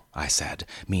people," I said,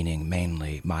 meaning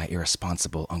mainly my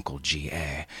irresponsible Uncle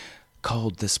G.A.,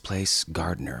 "called this place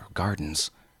Gardner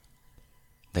Gardens."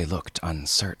 They looked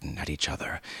uncertain at each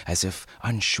other, as if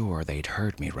unsure they'd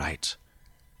heard me right.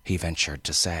 He ventured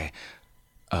to say,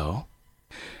 "Oh?"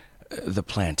 "The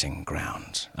planting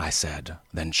ground," I said,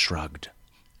 then shrugged.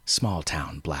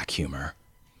 Small-town black humor.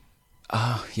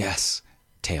 "Ah, yes."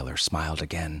 Taylor smiled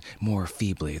again, more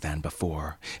feebly than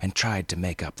before, and tried to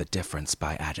make up the difference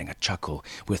by adding a chuckle,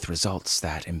 with results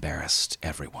that embarrassed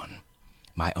everyone.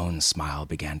 My own smile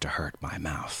began to hurt my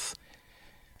mouth.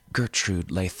 Gertrude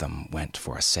Latham went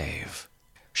for a save.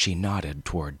 She nodded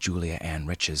toward Julia Ann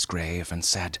Rich's grave and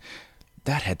said,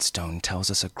 "That headstone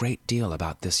tells us a great deal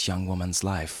about this young woman's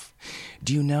life.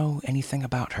 Do you know anything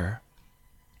about her?"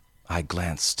 I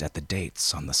glanced at the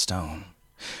dates on the stone.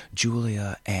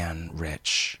 Julia Ann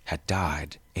Rich had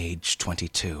died, age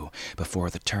 22, before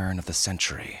the turn of the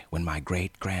century, when my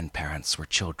great-grandparents were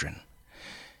children.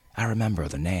 "I remember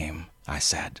the name," I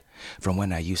said, "from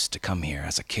when I used to come here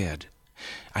as a kid.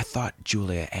 I thought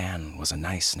Julia Ann was a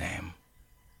nice name."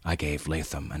 I gave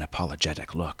Latham an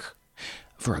apologetic look.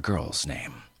 "For a girl's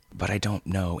name, but I don't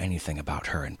know anything about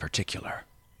her in particular."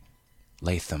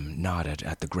 Latham nodded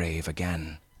at the grave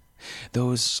again.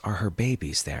 "Those are her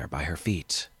babies there by her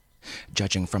feet.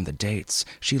 Judging from the dates,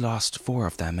 she lost 4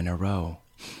 of them in a row.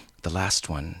 The last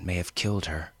one may have killed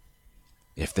her."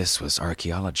 If this was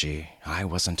archaeology, I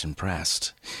wasn't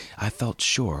impressed. I felt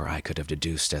sure I could have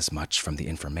deduced as much from the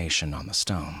information on the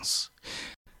stones.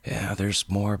 "Yeah, there's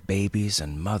more babies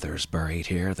and mothers buried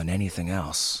here than anything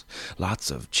else.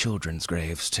 Lots of children's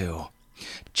graves, too.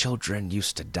 Children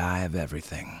used to die of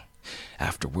everything.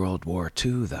 After World War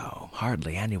II, though,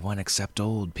 hardly anyone except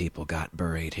old people got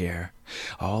buried here.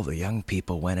 All the young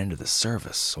people went into the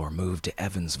service or moved to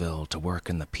Evansville to work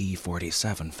in the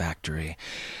P-47 factory,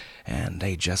 and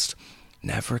they just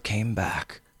never came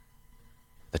back.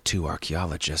 The two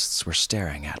archaeologists were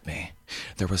staring at me.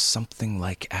 There was something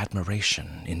like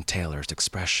admiration in Taylor's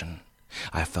expression.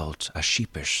 I felt a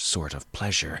sheepish sort of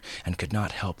pleasure and could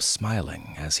not help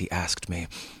smiling as he asked me,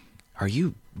 "Are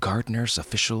you Gardner's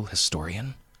official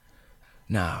historian?"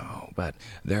 "No, but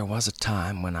there was a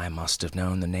time when I must have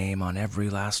known the name on every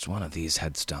last one of these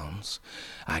headstones.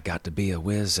 I got to be a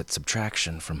whiz at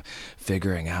subtraction from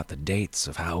figuring out the dates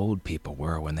of how old people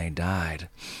were when they died.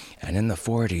 And in the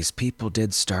 40s, people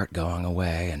did start going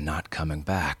away and not coming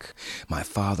back. My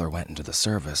father went into the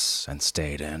service and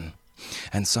stayed in.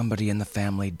 And somebody in the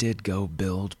family did go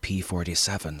build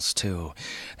P-47s, too.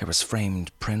 There was framed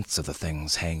prints of the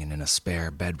things hanging in a spare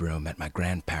bedroom at my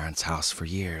grandparents' house for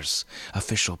years.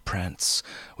 Official prints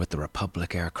with the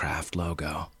Republic aircraft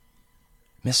logo.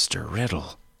 "Mr.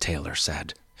 Riddle," Taylor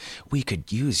said, "we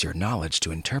could use your knowledge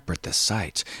to interpret this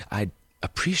site. I'd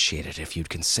appreciate it if you'd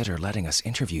consider letting us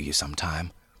interview you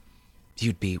sometime."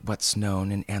 "You'd be what's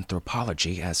known in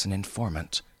anthropology as an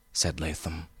informant," said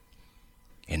Latham.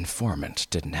 Informant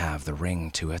didn't have the ring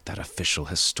to it that official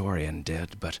historian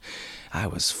did, but I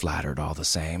was flattered all the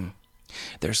same.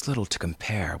 There's little to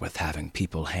compare with having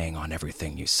people hang on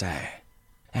everything you say.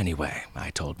 Anyway,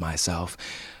 I told myself,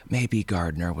 maybe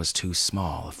Gardner was too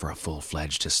small for a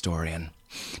full-fledged historian.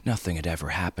 Nothing had ever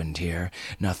happened here,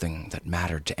 nothing that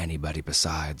mattered to anybody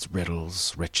besides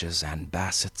Riddles, Riches, and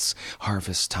Bassetts,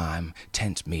 harvest time,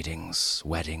 tent meetings,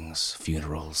 weddings,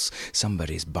 funerals,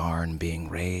 somebody's barn being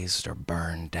razed or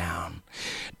burned down.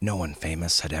 No one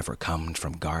famous had ever come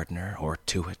from Gardner, or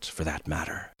to it, for that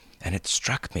matter. And it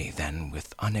struck me then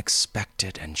with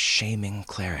unexpected and shaming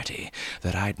clarity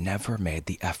that I'd never made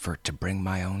the effort to bring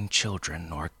my own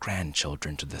children or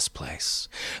grandchildren to this place,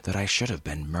 that I should have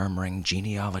been murmuring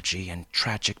genealogy and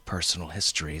tragic personal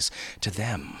histories to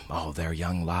them all their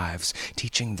young lives,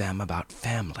 teaching them about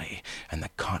family and the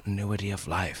continuity of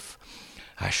life.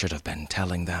 I should have been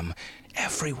telling them,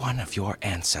 every one of your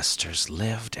ancestors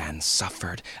lived and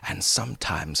suffered and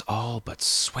sometimes all but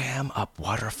swam up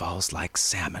waterfalls like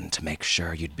salmon to make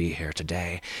sure you'd be here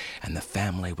today, and the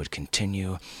family would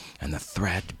continue and the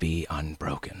thread be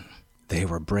unbroken. They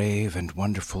were brave and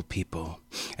wonderful people,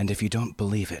 and if you don't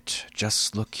believe it,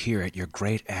 just look here at your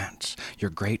great-aunt,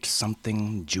 your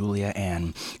great-something Julia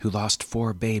Ann, who lost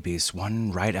 4 babies,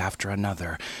 one right after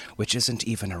another, which isn't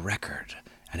even a record.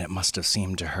 And it must have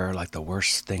seemed to her like the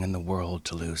worst thing in the world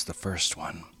to lose the first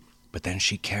one. But then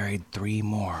she carried 3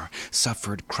 more,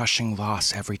 suffered crushing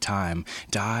loss every time,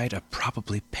 died a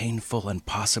probably painful and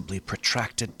possibly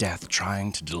protracted death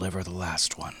trying to deliver the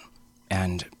last one.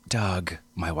 And Doug,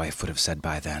 my wife would have said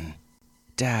by then.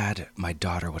 Dad, my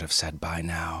daughter would have said by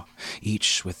now,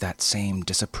 each with that same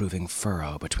disapproving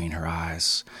furrow between her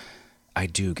eyes. I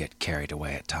do get carried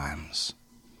away at times.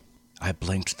 I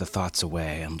blinked the thoughts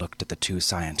away and looked at the 2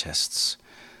 scientists.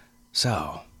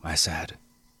 "So," I said,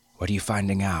 "what are you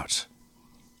finding out?"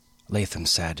 Latham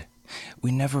said, "We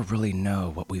never really know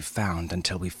what we've found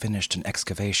until we've finished an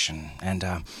excavation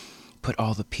and, put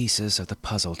all the pieces of the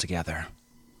puzzle together."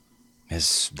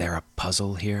 "Is there a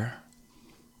puzzle here?"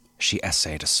 She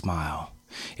essayed a smile.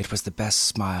 It was the best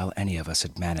smile any of us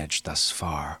had managed thus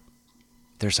far.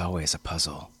 "There's always a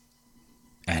puzzle.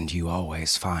 And you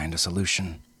always find a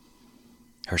solution."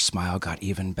 Her smile got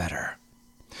even better.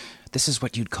 "This is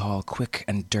what you'd call quick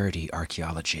and dirty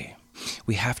archaeology.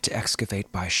 We have to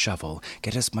excavate by shovel,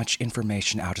 get as much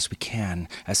information out as we can,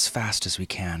 as fast as we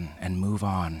can, and move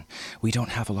on. We don't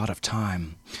have a lot of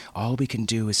time. All we can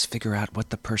do is figure out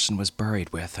what the person was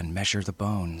buried with and measure the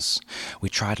bones. We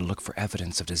try to look for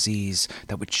evidence of disease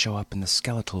that would show up in the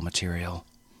skeletal material."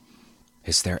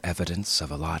 "Is there evidence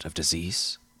of a lot of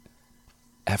disease?"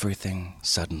 Everything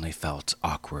suddenly felt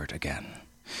awkward again.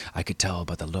 I could tell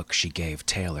by the look she gave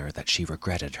Taylor that she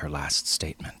regretted her last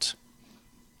statement.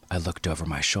 I looked over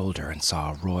my shoulder and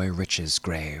saw Roy Rich's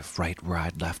grave right where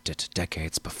I'd left it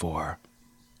decades before.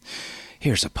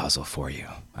 "Here's a puzzle for you,"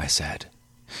 I said.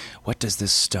 "What does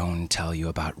this stone tell you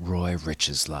about Roy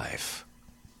Rich's life?"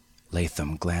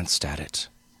 Latham glanced at it.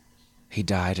 "He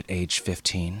died at age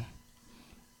 15.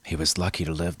 "He was lucky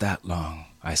to live that long,"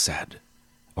 I said.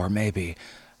 "Or maybe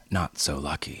not so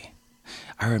lucky.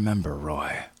 I remember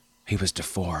Roy. He was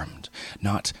deformed,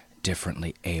 not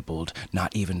differently abled,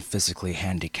 not even physically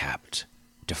handicapped.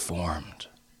 Deformed.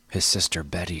 His sister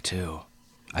Betty, too."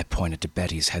 I pointed to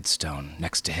Betty's headstone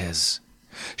next to his.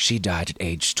 "She died at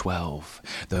age 12.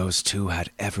 Those 2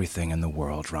 had everything in the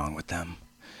world wrong with them.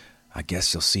 I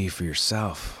guess you'll see for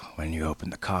yourself when you open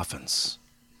the coffins."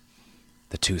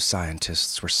 The 2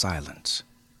 scientists were silent.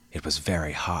 It was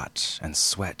very hot, and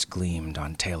sweat gleamed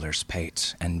on Taylor's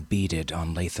pate and beaded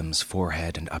on Latham's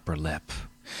forehead and upper lip.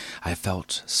 I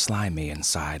felt slimy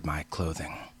inside my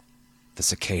clothing. The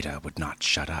cicada would not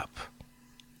shut up.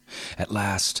 At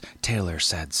last, Taylor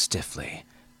said stiffly,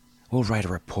 "We'll write a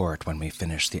report when we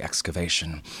finish the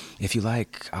excavation. If you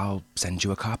like, I'll send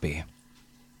you a copy."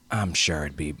 "I'm sure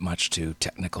it'd be much too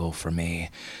technical for me.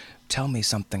 Tell me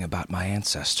something about my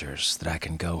ancestors that I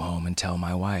can go home and tell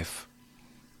my wife."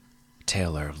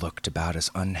 Taylor looked about as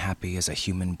unhappy as a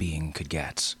human being could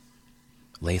get.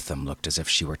 Latham looked as if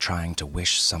she were trying to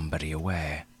wish somebody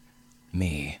away.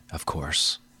 Me, of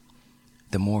course.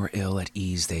 The more ill at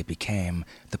ease they became,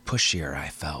 the pushier I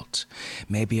felt.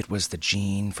 Maybe it was the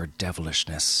gene for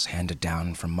devilishness handed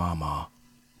down from Mama.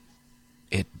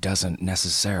 "It doesn't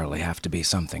necessarily have to be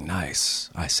something nice,"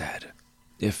 I said.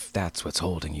 "If that's what's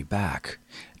holding you back,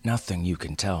 nothing you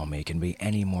can tell me can be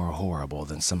any more horrible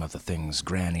than some of the things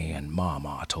Granny and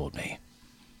Mama told me."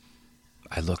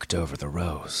 I looked over the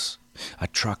rows. A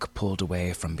truck pulled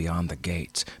away from beyond the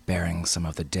gate, bearing some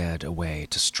of the dead away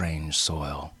to strange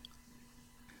soil.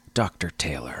 "Dr.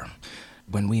 Taylor,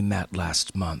 when we met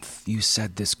last month, you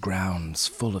said this ground's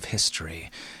full of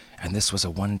history, and this was a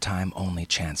one-time only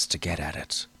chance to get at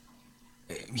it."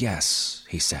 "Yes,"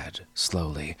 he said,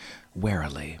 slowly,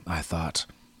 warily, I thought.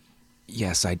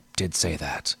 "Yes, I did say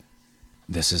that.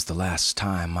 This is the last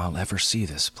time I'll ever see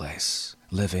this place.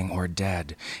 Living or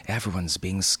dead, everyone's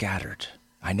being scattered.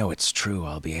 I know it's true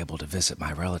I'll be able to visit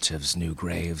my relatives' new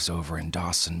graves over in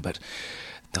Dawson, but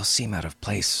they'll seem out of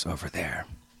place over there.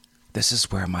 This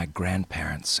is where my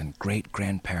grandparents and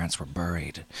great-grandparents were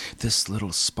buried. This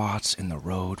little spot in the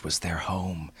road was their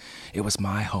home. It was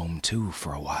my home, too,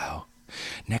 for a while.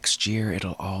 Next year,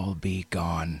 it'll all be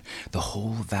gone. The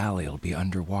whole valley'll be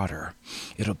underwater.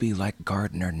 It'll be like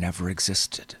Gardner never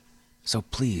existed. So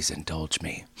please indulge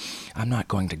me. I'm not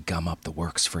going to gum up the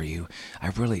works for you. I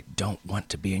really don't want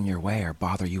to be in your way or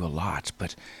bother you a lot,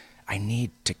 but I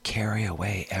need to carry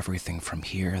away everything from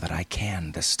here that I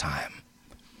can this time."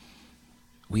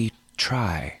 "We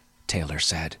try," Taylor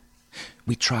said.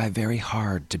 "We try very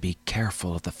hard to be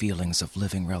careful of the feelings of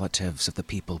living relatives of the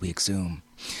people we exhume.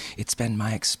 It's been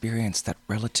my experience that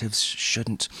relatives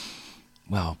shouldn't,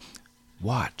 well,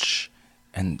 watch,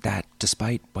 and that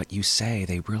despite what you say,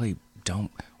 they really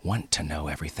don't want to know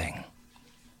everything.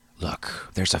 Look,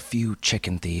 there's a few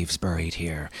chicken thieves buried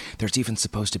here. There's even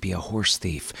supposed to be a horse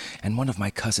thief, and one of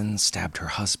my cousins stabbed her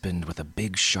husband with a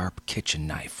big, sharp kitchen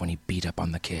knife when he beat up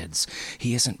on the kids.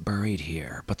 He isn't buried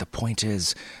here, but the point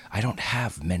is, I don't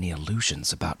have many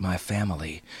illusions about my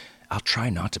family. I'll try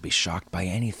not to be shocked by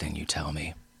anything you tell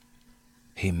me."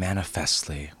 He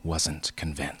manifestly wasn't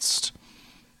convinced.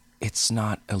 "It's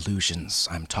not illusions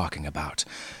I'm talking about.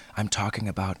 I'm talking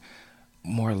about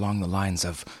more along the lines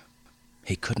of..."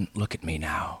 He couldn't look at me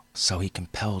now, so he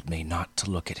compelled me not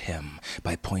to look at him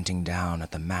by pointing down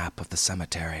at the map of the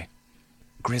cemetery.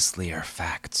 "Grislier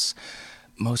facts.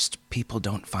 Most people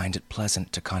don't find it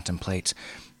pleasant to contemplate,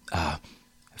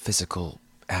 physical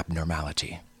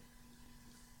abnormality."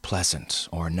 Pleasant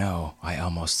or no, I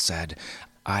almost said,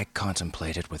 I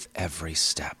contemplated with every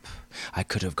step. I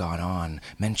could have gone on,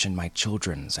 mentioned my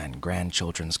children's and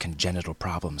grandchildren's congenital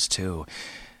problems too.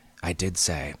 I did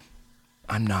say,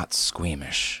 "I'm not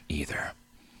squeamish either."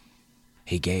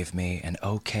 He gave me an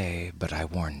okay, but I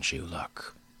warned you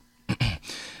look.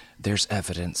 "There's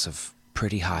evidence of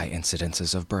pretty high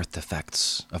incidences of birth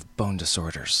defects, of bone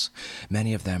disorders.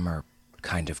 Many of them are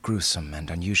kind of gruesome and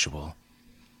unusual."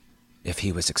 If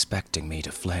he was expecting me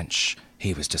to flinch,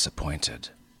 he was disappointed.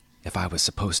 If I was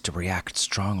supposed to react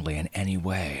strongly in any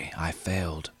way, I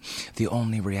failed. The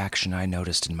only reaction I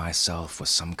noticed in myself was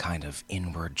some kind of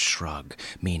inward shrug,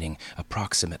 meaning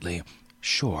approximately,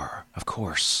 "Sure, of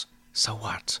course, so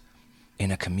what?"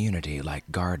 In a community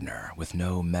like Gardner, with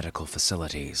no medical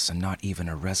facilities and not even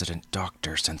a resident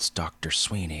doctor since Dr.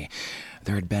 Sweeney,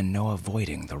 there had been no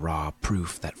avoiding the raw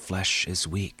proof that flesh is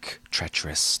weak,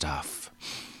 treacherous stuff.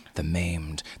 The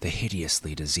maimed, the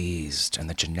hideously diseased, and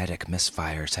the genetic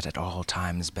misfires had at all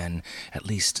times been at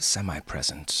least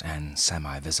semi-present and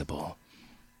semi-visible.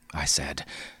 I said,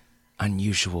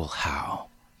 "Unusual how?"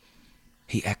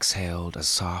 He exhaled a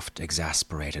soft,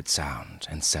 exasperated sound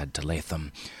and said to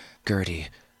Latham, "Gertie,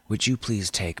 would you please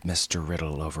take Mr.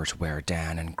 Riddle over to where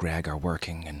Dan and Greg are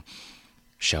working and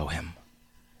show him?"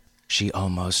 She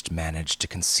almost managed to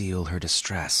conceal her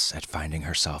distress at finding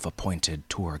herself appointed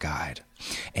tour guide.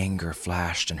 Anger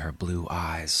flashed in her blue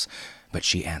eyes, but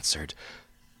she answered,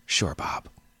 "Sure, Bob."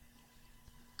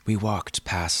 We walked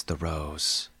past the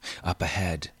rows. Up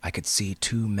ahead, I could see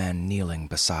two men kneeling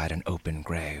beside an open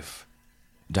grave.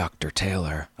 Dr.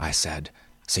 Taylor, I said,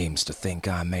 seems to think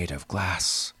I'm made of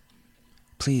glass.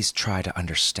 Please try to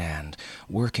understand,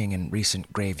 working in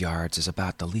recent graveyards is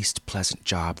about the least pleasant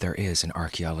job there is in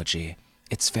archaeology.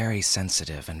 It's very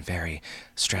sensitive and very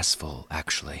stressful,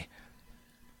 actually.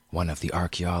 One of the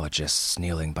archaeologists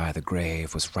kneeling by the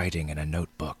grave was writing in a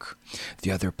notebook.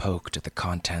 The other poked at the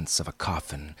contents of a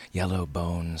coffin, yellow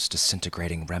bones,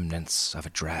 disintegrating remnants of a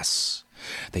dress.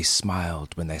 They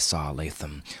smiled when they saw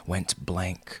Latham, went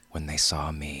blank when they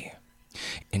saw me.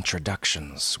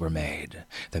 Introductions were made.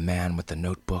 The man with the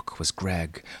notebook was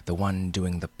Greg, the one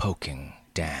doing the poking,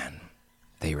 Dan.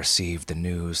 They received the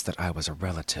news that I was a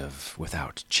relative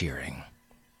without cheering.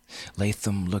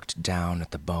 Latham looked down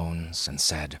at the bones and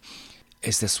said,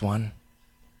 "Is this one?"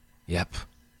 "Yep,"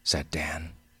 said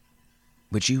Dan.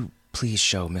 "Would you please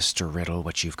show Mr. Riddle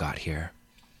what you've got here?"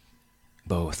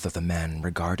 Both of the men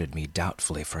regarded me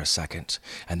doubtfully for a second,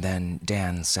 and then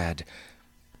Dan said,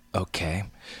 "Okay.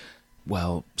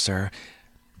 Well, sir,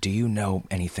 do you know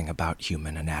anything about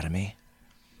human anatomy?"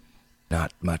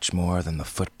 "Not much more than the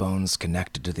foot bones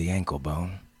connected to the ankle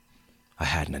bone." I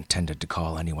hadn't intended to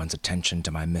call anyone's attention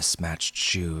to my mismatched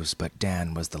shoes, but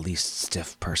Dan was the least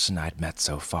stiff person I'd met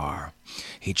so far.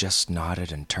 He just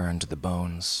nodded and turned to the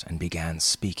bones and began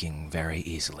speaking very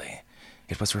easily.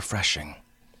 It was refreshing.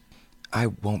 "I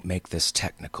won't make this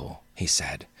technical," he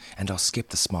said, "and I'll skip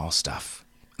the small stuff.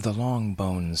 The long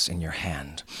bones in your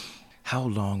hand, how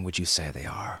long would you say they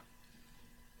are?"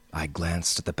 I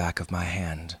glanced at the back of my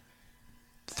hand.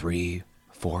 3,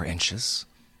 4 inches?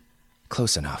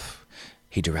 Close enough.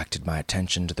 He directed my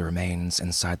attention to the remains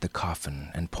inside the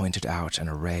coffin and pointed out an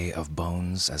array of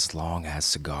bones as long as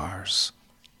cigars.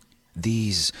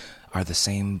 "These are the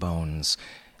same bones,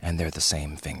 and they're the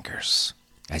same fingers.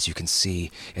 As you can see,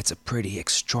 it's a pretty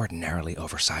extraordinarily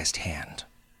oversized hand."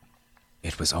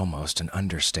 It was almost an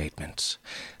understatement.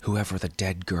 Whoever the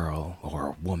dead girl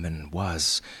or woman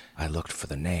was, I looked for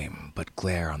the name, but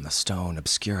glare on the stone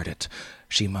obscured it.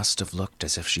 She must have looked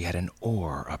as if she had an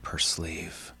oar up her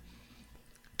sleeve.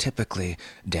 "Typically,"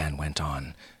 Dan went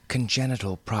on,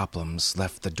 "congenital problems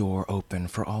left the door open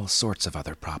for all sorts of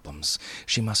other problems.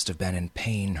 She must have been in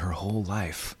pain her whole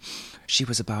life. She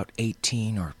was about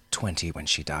 18 or 20 when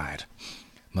she died.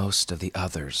 Most of the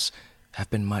others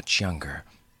have been much younger."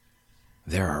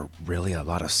 "There are really a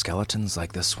lot of skeletons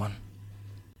like this one?"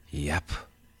 "Yep."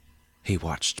 He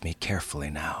watched me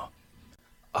carefully now.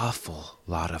 "Awful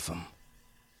lot of them."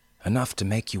 "Enough to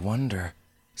make you wonder,"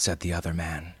 said the other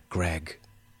man, Greg,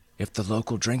 "if the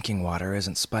local drinking water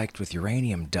isn't spiked with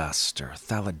uranium dust or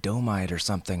thalidomide or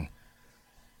something."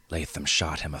 Latham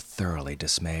shot him a thoroughly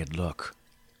dismayed look.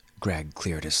 Greg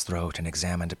cleared his throat and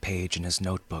examined a page in his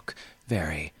notebook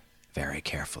very, very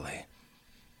carefully.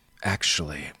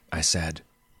 "Actually," I said,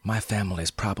 "my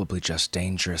family's probably just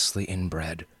dangerously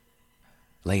inbred."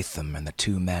 Latham and the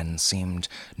two men seemed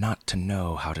not to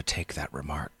know how to take that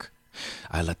remark.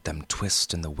 I let them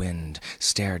twist in the wind,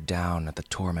 stared down at the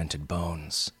tormented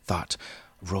bones, thought,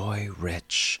 Roy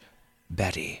Rich,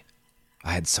 Betty.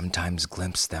 I had sometimes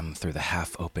glimpsed them through the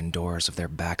half-open doors of their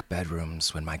back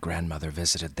bedrooms when my grandmother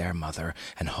visited their mother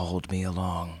and hauled me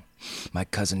along. My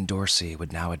cousin Dorsey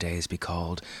would nowadays be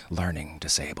called learning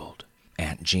disabled.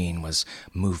 Aunt Jean was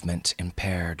movement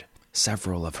impaired.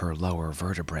 Several of her lower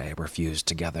vertebrae were fused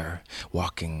together.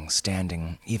 Walking,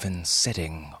 standing, even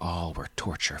sitting, all were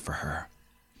torture for her.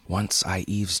 Once I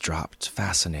eavesdropped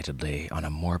fascinatedly on a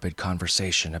morbid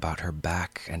conversation about her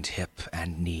back and hip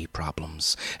and knee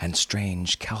problems and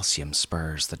strange calcium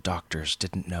spurs the doctors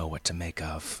didn't know what to make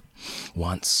of.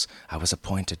 Once I was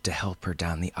appointed to help her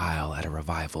down the aisle at a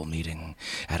revival meeting,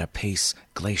 at a pace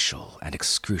glacial and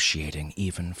excruciating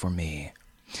even for me.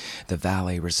 The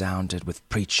valley resounded with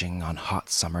preaching on hot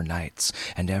summer nights,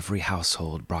 and every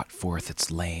household brought forth its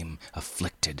lame,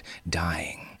 afflicted,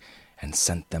 dying, and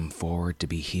sent them forward to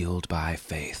be healed by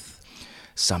faith.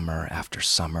 Summer after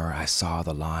summer, I saw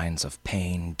the lines of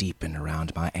pain deepen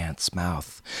around my aunt's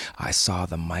mouth. I saw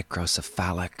the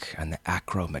microcephalic and the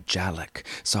acromegalic,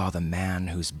 saw the man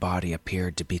whose body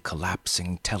appeared to be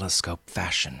collapsing telescope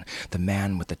fashion, the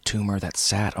man with the tumor that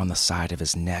sat on the side of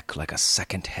his neck like a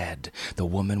second head, the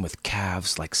woman with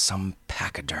calves like some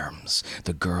pachyderms,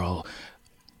 the girl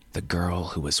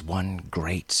who was one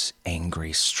great,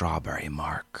 angry strawberry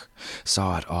mark,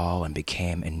 saw it all and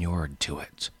became inured to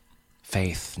it.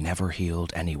 Faith never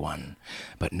healed anyone,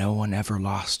 but no one ever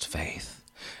lost faith.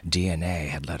 DNA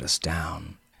had let us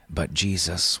down, but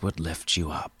Jesus would lift you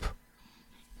up.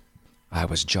 I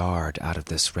was jarred out of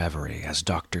this reverie as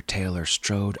Dr. Taylor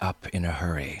strode up in a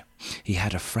hurry. He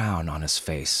had a frown on his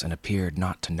face and appeared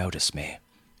not to notice me.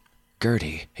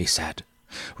 "Gertie," he said,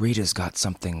 Rita's got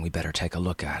something we better take a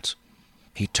look at."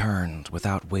 He turned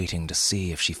without waiting to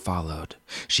see if she followed.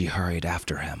 She hurried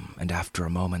after him, and after a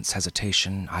moment's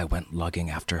hesitation, I went lugging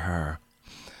after her.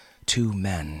 2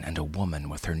 men and a woman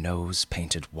with her nose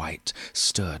painted white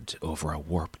stood over a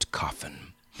warped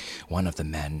coffin. One of the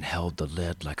men held the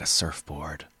lid like a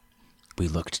surfboard. We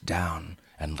looked down,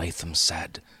 and Latham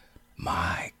said,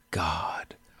 "My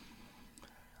God."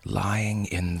 Lying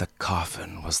in the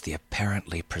coffin was the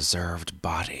apparently preserved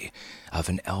body of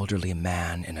an elderly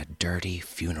man in a dirty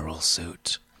funeral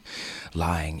suit.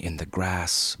 Lying in the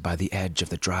grass by the edge of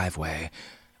the driveway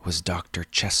was Dr.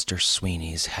 Chester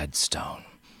Sweeney's headstone.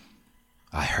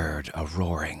 I heard a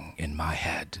roaring in my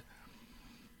head.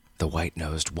 The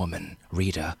white-nosed woman,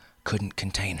 Rita, couldn't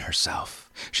contain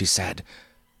herself. She said,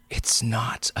 "It's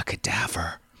not a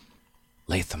cadaver."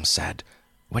 Latham said,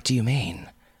 "What do you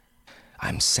mean?"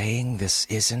 "I'm saying this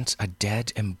isn't a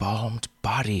dead, embalmed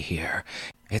body here.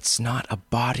 It's not a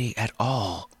body at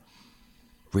all."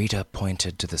 Rita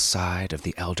pointed to the side of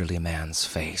the elderly man's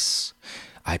face.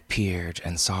 I peered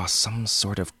and saw some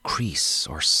sort of crease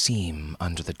or seam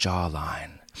under the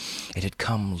jawline. It had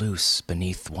come loose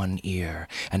beneath one ear,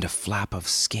 and a flap of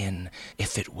skin,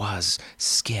 if it was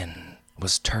skin,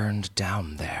 was turned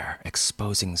down there,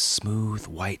 exposing smooth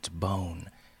white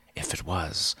bone, if it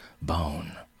was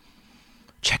bone.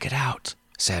 "Check it out,"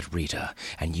 said Rita,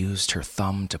 and used her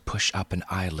thumb to push up an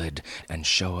eyelid and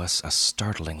show us a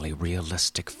startlingly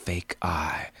realistic fake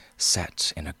eye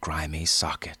set in a grimy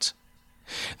socket.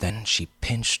 Then she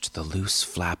pinched the loose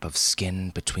flap of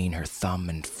skin between her thumb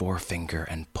and forefinger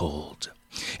and pulled.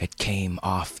 It came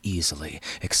off easily,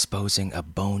 exposing a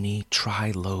bony,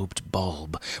 tri-lobed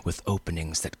bulb with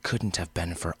openings that couldn't have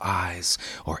been for eyes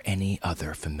or any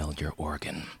other familiar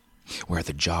organ. Where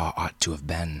the jaw ought to have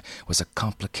been was a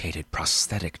complicated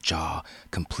prosthetic jaw,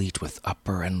 complete with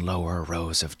upper and lower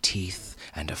rows of teeth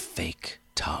and a fake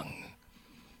tongue.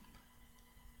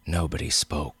 Nobody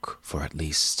spoke for at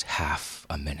least half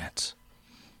a minute.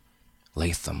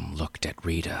 Latham looked at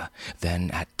Rita,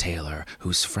 then at Taylor,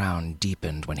 whose frown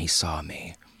deepened when he saw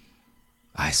me.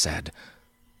 I said,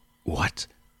 "What?"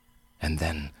 And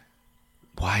then,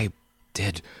 why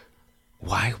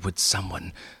would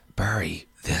someone bury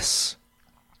this?"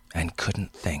 And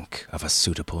couldn't think of a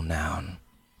suitable noun.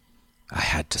 I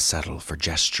had to settle for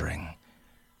gesturing.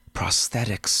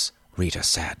 "Prosthetics," Rita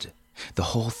said.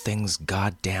 "The whole thing's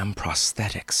goddamn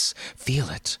prosthetics. Feel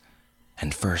it."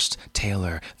 And first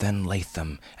Taylor, then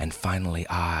Latham, and finally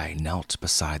I knelt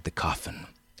beside the coffin.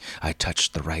 I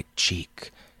touched the right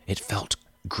cheek. It felt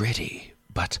gritty,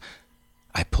 but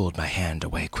I pulled my hand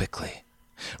away quickly.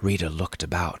 Rita looked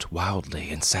about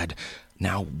wildly and said,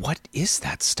 "Now what is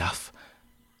that stuff?"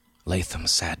 Latham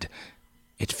said,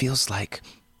 "It feels like,"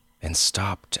 and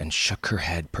stopped and shook her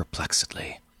head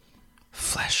perplexedly.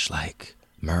 "Flesh-like,"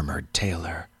 murmured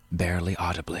Taylor, barely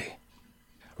audibly.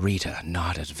 Rita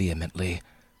nodded vehemently.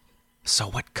 "So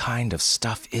what kind of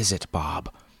stuff is it,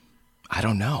 Bob?" "I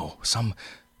don't know. Some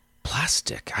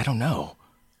plastic. I don't know."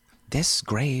 "This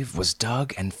grave was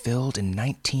dug and filled in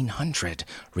 1900,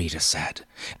 Rita said,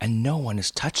 "and no one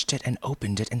has touched it and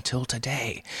opened it until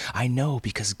today. I know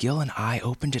because Gil and I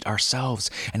opened it ourselves,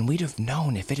 and we'd have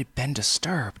known if it had been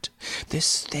disturbed.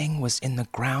 This thing was in the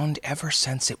ground ever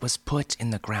since it was put in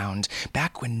the ground,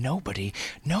 back when nobody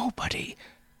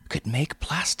could make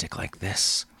plastic like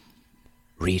this."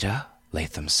 "Rita,"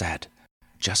 Latham said,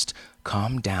 "just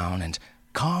calm down and..."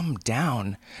 "Calm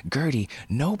down? Gertie,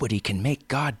 nobody can make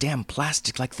goddamn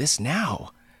plastic like this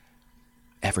now."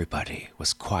 Everybody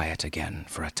was quiet again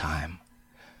for a time.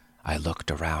 I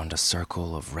looked around a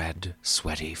circle of red,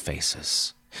 sweaty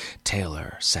faces.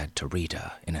 Taylor said to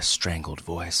Rita in a strangled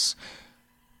voice,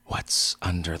 "What's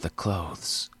under the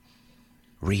clothes?"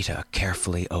 Rita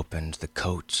carefully opened the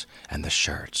coat and the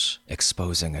shirt,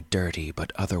 exposing a dirty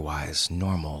but otherwise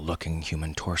normal-looking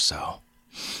human torso.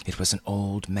 It was an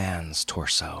old man's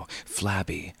torso,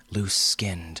 flabby,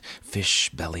 loose-skinned,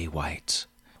 fish-belly white.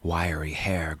 Wiry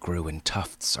hair grew in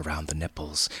tufts around the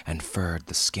nipples and furred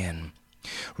the skin.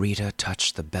 Rita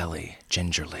touched the belly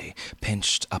gingerly,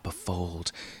 pinched up a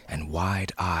fold, and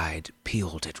wide-eyed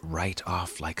peeled it right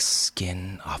off like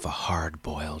skin off a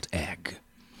hard-boiled egg.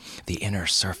 The inner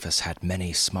surface had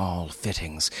many small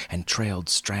fittings and trailed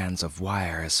strands of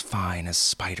wire as fine as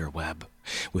spider web.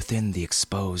 Within the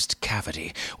exposed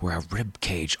cavity, where a rib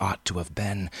cage ought to have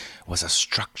been, was a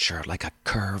structure like a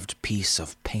curved piece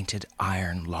of painted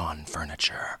iron lawn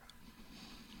furniture.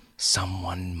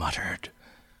 Someone muttered,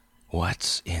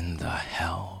 "What in the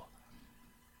hell?"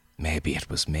 Maybe it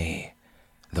was me,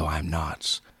 though I'm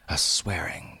not a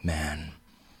swearing man.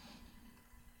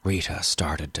 Rita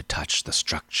started to touch the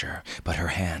structure, but her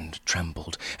hand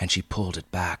trembled, and she pulled it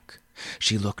back.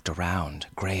 She looked around,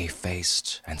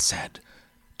 gray-faced, and said,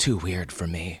 "Too weird for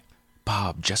me.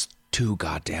 Bob, just too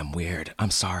goddamn weird.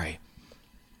 I'm sorry."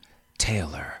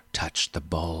 Taylor touched the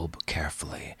bulb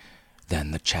carefully,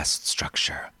 then the chest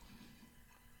structure.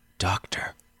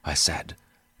 "Doctor," I said,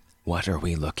 "what are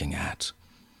we looking at?"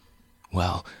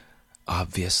 "Well,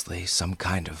 obviously some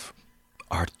kind of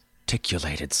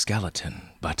articulated skeleton,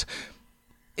 but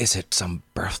is it some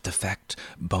birth defect,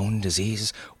 bone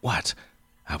disease? What?"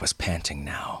 I was panting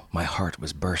now. My heart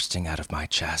was bursting out of my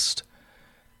chest.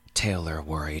 Taylor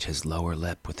worried his lower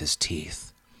lip with his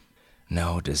teeth.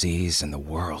 "No disease in the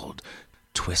world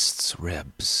twists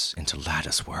ribs into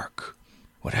lattice work.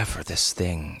 Whatever this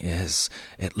thing is,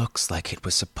 it looks like it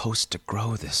was supposed to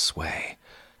grow this way.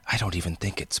 I don't even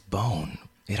think it's bone.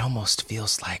 It almost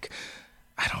feels like,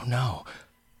 I don't know,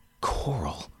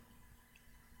 coral.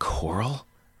 Coral?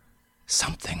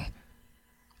 Something.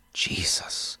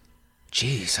 Jesus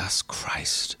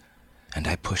Christ." And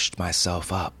I pushed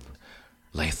myself up.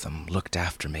 Latham looked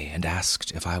after me and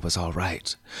asked if I was all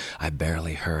right. I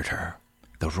barely heard her.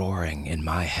 The roaring in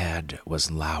my head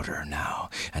was louder now,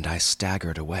 and I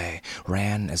staggered away,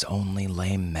 ran as only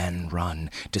lame men run,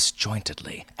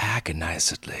 disjointedly,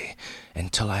 agonizedly,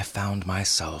 until I found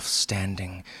myself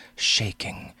standing,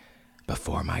 shaking,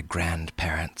 before my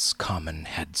grandparents' common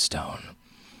headstone.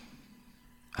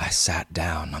 I sat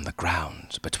down on the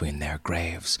ground between their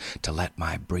graves to let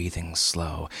my breathing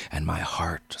slow and my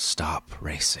heart stop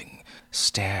racing,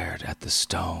 stared at the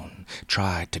stone,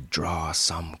 tried to draw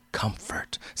some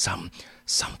comfort,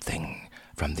 something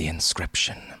from the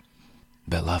inscription.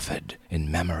 "Beloved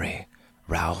in memory,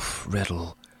 Ralph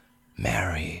Riddle,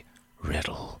 Mary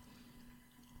Riddle."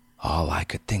 All I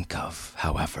could think of,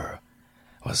 however,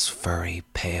 was furry,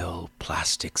 pale,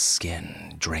 plastic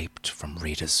skin draped from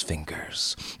Rita's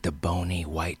fingers, the bony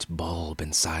white bulb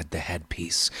inside the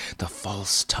headpiece, the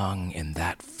false tongue in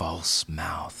that false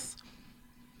mouth.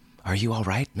 "Are you all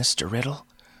right, Mr. Riddle?"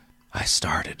 I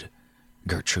started.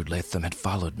 Gertrude Latham had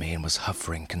followed me and was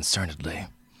hovering concernedly.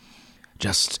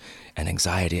 "Just an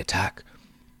anxiety attack."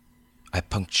 I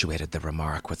punctuated the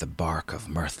remark with a bark of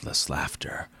mirthless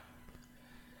laughter.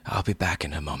 "I'll be back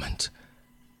in a moment."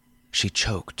 She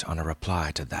choked on a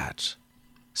reply to that,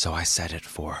 so I said it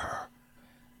for her.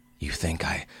 "You think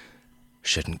I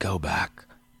shouldn't go back?"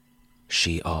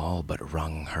 She all but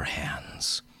wrung her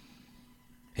hands.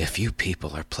 "If you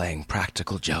people are playing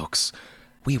practical jokes,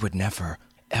 we would never,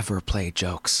 ever play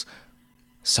jokes.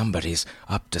 Somebody's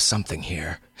up to something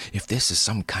here. If this is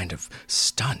some kind of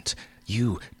stunt,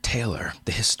 you, Taylor,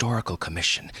 the Historical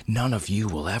Commission, none of you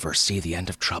will ever see the end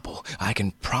of trouble. I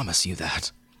can promise you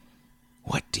that."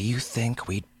 "What do you think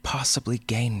we'd possibly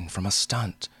gain from a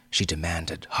stunt?" she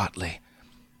demanded hotly.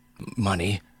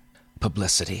 "Money?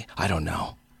 Publicity? I don't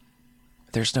know."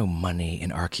 "There's no money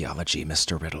in archaeology,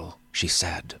 Mr. Riddle," she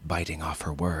said, biting off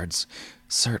her words.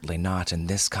 "Certainly not in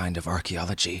this kind of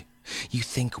archaeology. You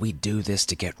think we'd do this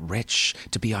to get rich,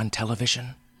 to be on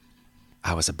television?"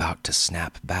 I was about to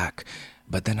snap back,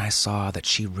 but then I saw that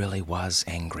she really was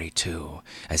angry too,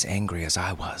 as angry as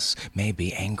I was,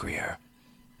 maybe angrier.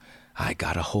 I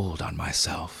got a hold on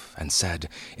myself and said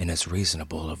in as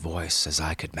reasonable a voice as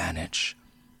I could manage,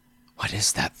 "What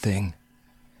is that thing?"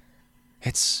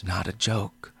 "It's not a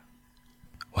joke."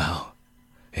 "Well,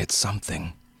 it's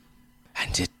something,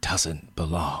 and it doesn't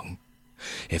belong.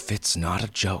 If it's not a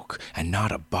joke and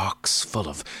not a box full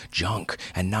of junk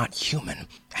and not human,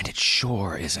 and it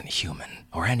sure isn't human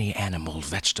or any animal,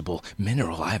 vegetable,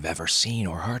 mineral I've ever seen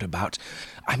or heard about,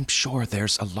 I'm sure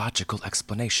there's a logical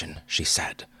explanation," she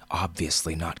said,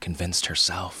 obviously not convinced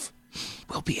herself.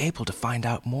 "We'll be able to find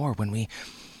out more when we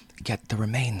get the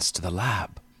remains to the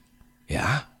lab."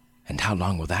 "Yeah? And how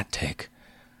long will that take?"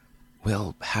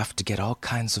 "We'll have to get all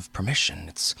kinds of permission.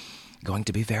 It's going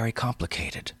to be very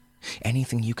complicated.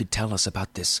 Anything you could tell us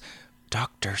about this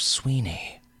Dr.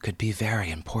 Sweeney could be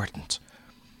very important."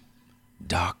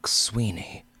 "Doc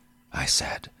Sweeney," I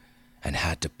said, and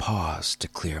had to pause to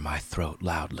clear my throat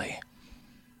loudly.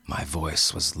 My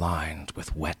voice was lined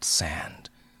with wet sand.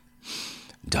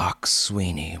 "Doc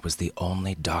Sweeney was the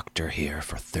only doctor here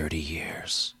for 30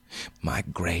 years. My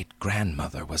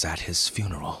great-grandmother was at his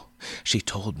funeral. She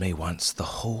told me once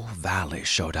the whole valley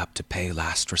showed up to pay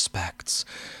last respects.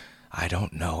 I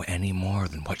don't know any more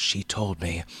than what she told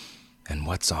me and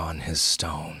what's on his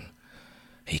stone.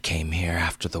 He came here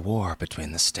after the war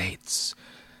between the states.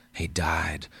 He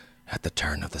died at the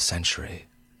turn of the century."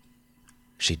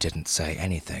 She didn't say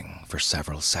anything for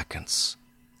several seconds.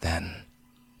 Then,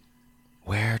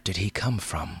 "Where did he come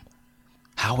from?"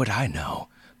 "How would I know?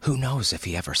 Who knows if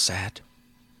he ever said?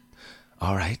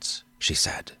 All right, she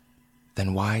said.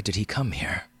 Then why did he come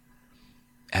here?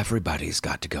 Everybody's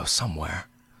got to go somewhere.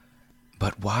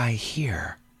 But why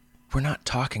here? We're not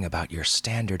talking about your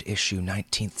standard issue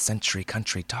 19th century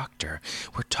country doctor.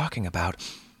 We're talking about...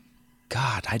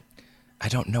 God, I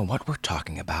don't know what we're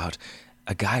talking about.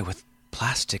 A guy with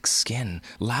plastic skin,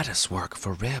 lattice work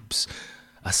for ribs,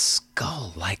 a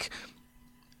skull like...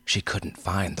 She couldn't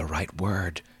find the right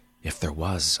word, if there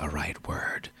was a right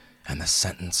word, and the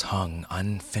sentence hung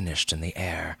unfinished in the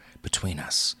air between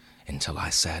us until I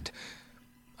said,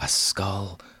 a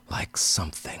skull like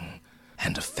something,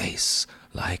 and a face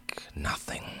like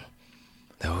nothing.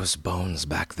 Those bones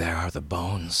back there are the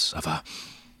bones of a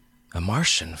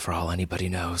Martian, for all anybody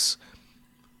knows.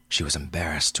 She was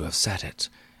embarrassed to have said it,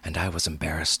 and I was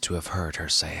embarrassed to have heard her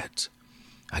say it.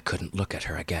 I couldn't look at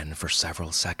her again for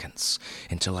several seconds,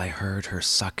 until I heard her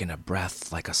suck in a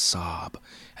breath like a sob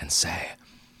and say,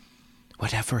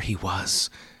 whatever he was,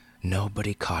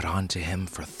 nobody caught on to him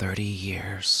for 30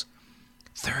 years.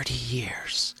 30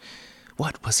 years.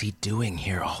 What was he doing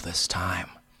here all this time?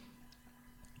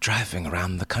 Driving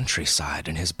around the countryside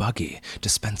in his buggy,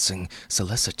 dispensing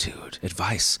solicitude,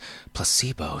 advice,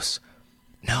 placebos.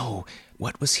 No,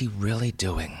 what was he really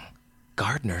doing?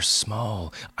 Gardner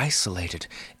small, isolated,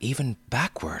 even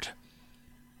backward.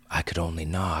 I could only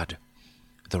nod.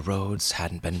 The roads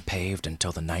hadn't been paved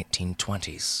until the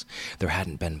 1920s. There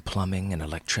hadn't been plumbing and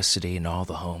electricity in all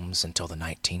the homes until the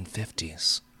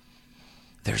 1950s.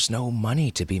 There's no money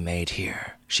to be made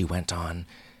here, she went on,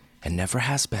 and never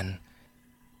has been.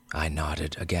 I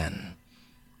nodded again.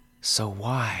 So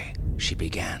why, she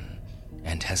began,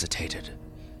 and hesitated.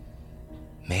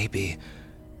 Maybe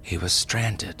he was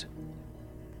stranded.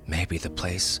 Maybe the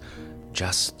place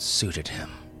just suited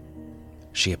him.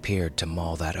 She appeared to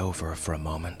mull that over for a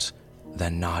moment,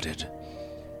 then nodded.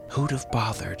 Who'd have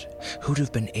bothered? Who'd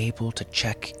have been able to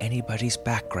check anybody's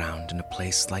background in a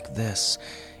place like this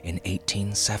in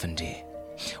 1870?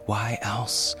 Why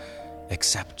else?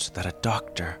 Except that a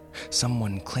doctor,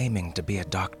 someone claiming to be a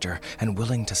doctor and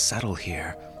willing to settle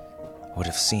here, would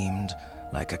have seemed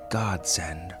like a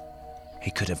godsend.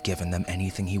 He could have given them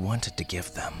anything he wanted to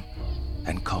give them,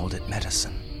 and called it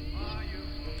medicine.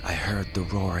 I heard the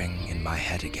roaring in my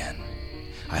head again.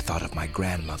 I thought of my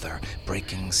grandmother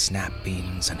breaking snap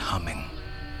beans and humming.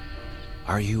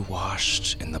 Are you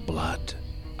washed in the blood?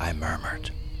 I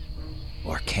murmured.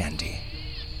 Or candy?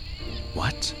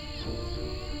 What?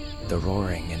 The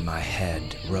roaring in my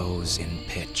head rose in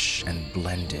pitch and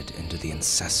blended into the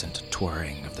incessant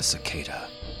twirring of the cicada.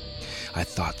 I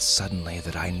thought suddenly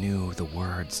that I knew the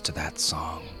words to that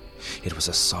song. It was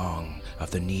a song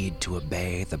of the need to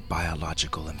obey the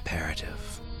biological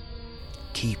imperative.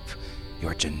 Keep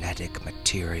your genetic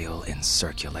material in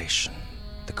circulation,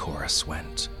 the chorus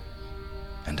went,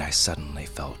 and I suddenly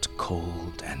felt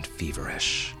cold and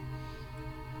feverish.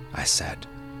 I said,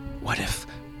 what if...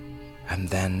 And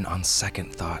then, on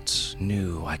second thought,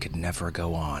 knew I could never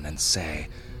go on and say,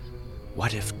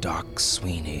 what if Doc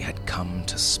Sweeney had come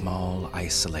to small,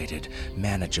 isolated,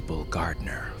 manageable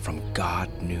Gardner from God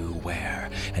knew where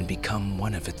and become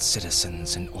one of its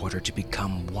citizens in order to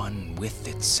become one with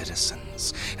its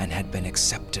citizens, and had been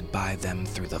accepted by them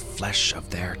through the flesh of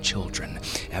their children,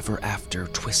 ever after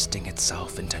twisting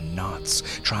itself into knots,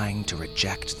 trying to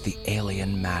reject the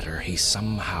alien matter he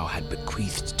somehow had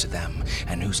bequeathed to them,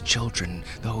 and whose children,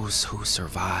 those who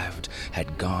survived,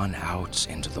 had gone out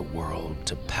into the world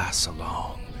to pass along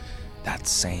that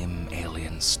same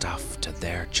alien stuff to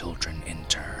their children in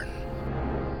turn.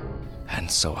 And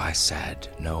so I said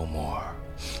no more,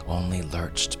 only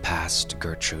lurched past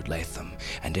Gertrude Latham,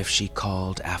 and if she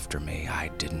called after me, I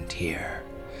didn't hear.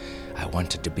 I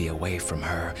wanted to be away from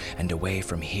her and away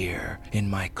from here, in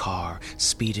my car,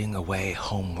 speeding away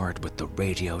homeward with the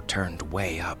radio turned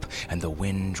way up and the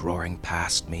wind roaring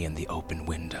past me in the open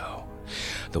window.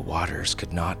 The waters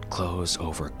could not close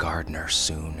over Gardner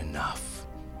soon enough.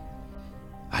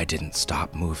 I didn't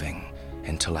stop moving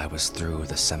until I was through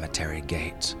the cemetery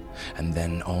gate, and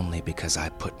then only because I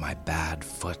put my bad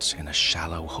foot in a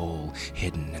shallow hole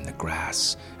hidden in the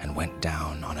grass and went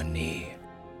down on a knee.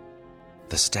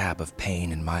 The stab of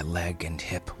pain in my leg and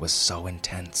hip was so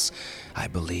intense, I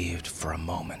believed for a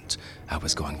moment I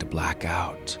was going to black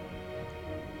out.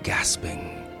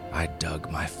 Gasping, I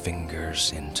dug my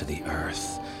fingers into the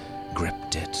earth,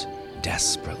 gripped it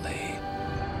desperately.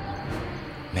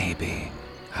 Maybe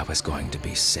I was going to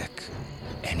be sick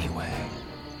anyway.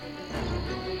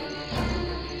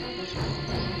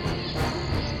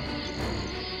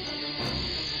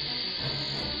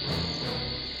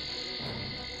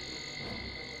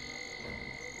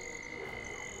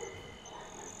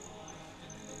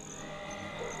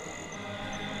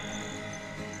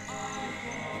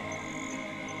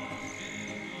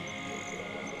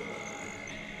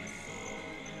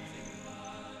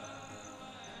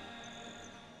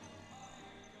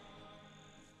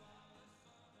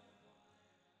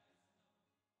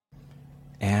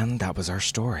 And that was our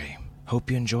story. Hope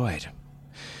you enjoyed.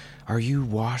 Are you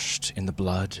washed in the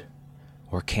blood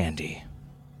or candy?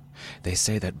 They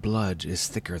say that blood is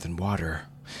thicker than water,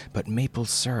 but maple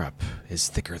syrup is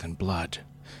thicker than blood.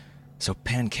 So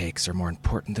pancakes are more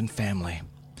important than family.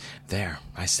 There,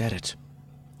 I said it.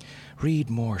 Read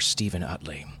more Stephen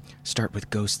Utley. Start with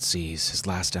Ghost Seas, his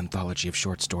last anthology of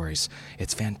short stories.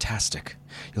 It's fantastic.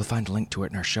 You'll find a link to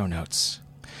it in our show notes.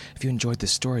 If you enjoyed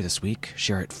this story this week,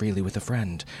 share it freely with a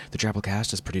friend. The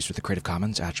Drabblecast is produced with a Creative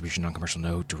Commons Attribution Non-Commercial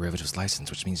No Derivatives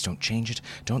license, which means don't change it,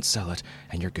 don't sell it,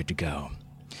 and you're good to go.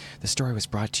 The story was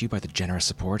brought to you by the generous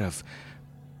support of,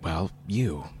 well,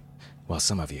 you. Well,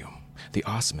 some of you. The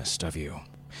awesomest of you.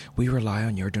 We rely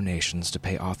on your donations to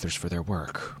pay authors for their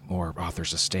work, or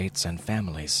authors' estates and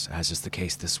families, as is the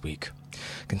case this week.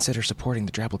 Consider supporting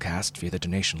the Drabblecast via the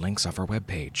donation links off our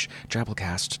webpage,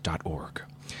 drabblecast.org.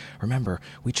 Remember,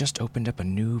 we just opened up a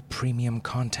new premium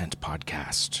content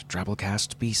podcast,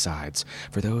 Drabblecast B-Sides,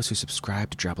 for those who subscribe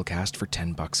to Drabblecast for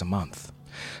 $10 a month.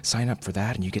 Sign up for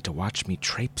that and you get to watch me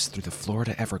traipse through the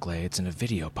Florida Everglades in a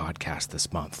video podcast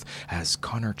this month as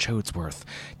Connor Chodesworth,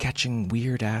 catching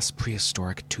weird-ass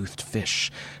prehistoric toothed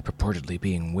fish, purportedly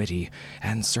being witty,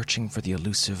 and searching for the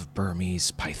elusive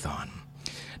Burmese python.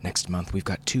 Next month, we've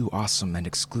got 2 awesome and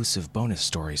exclusive bonus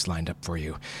stories lined up for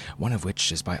you, one of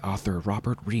which is by author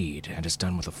Robert Reed and is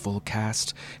done with a full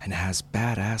cast and has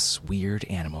badass weird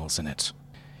animals in it.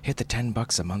 Hit the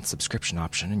 $10 a month subscription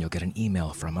option and you'll get an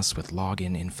email from us with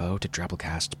login info to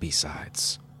Drabblecast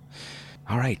B-Sides.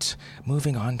 Alright,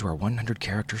 moving on to our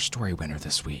 100-character story winner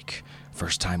this week.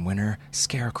 First-time winner,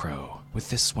 Scarecrow, with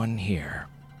this one here.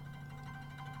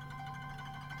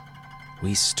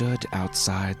 We stood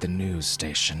outside the news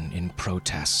station in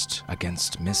protest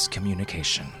against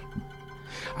miscommunication.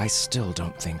 I still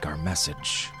don't think our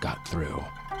message got through.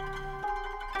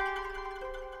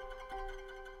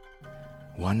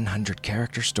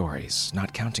 100-character stories,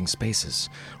 not counting spaces.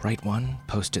 Write one,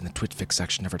 post it in the TwitFix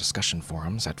section of our discussion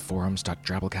forums at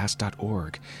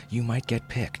forums.drabblecast.org. You might get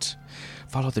picked.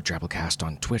 Follow the Drabblecast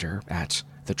on Twitter at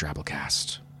the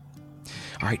Drabblecast.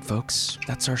 Alright folks,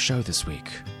 that's our show this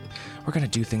week. We're going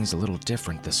to do things a little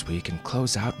different this week and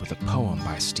close out with a poem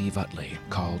by Steve Utley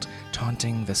called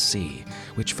Taunting the Sea,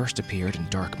 which first appeared in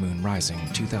Dark Moon Rising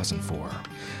 2004.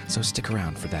 So stick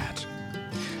around for that.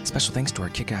 Special thanks to our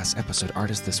kick-ass episode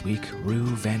artist this week, Rue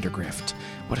Vandergrift.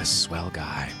 What a swell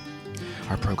guy.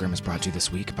 Our program is brought to you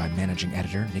this week by managing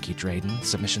editor Nikki Drayden,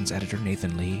 submissions editor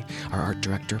Nathan Lee, our art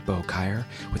director Bo Kyer,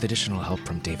 with additional help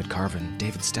from David Carvin,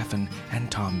 David Steffen,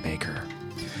 and Tom Baker.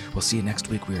 We'll see you next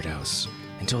week, weirdos.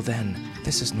 Until then,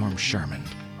 this is Norm Sherman,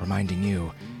 reminding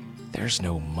you, there's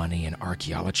no money in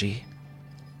archaeology.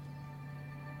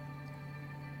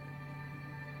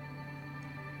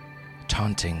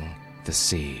 Taunting the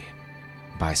Sea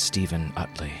by Stephen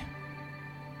Utley.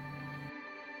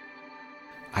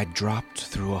 I dropped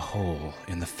through a hole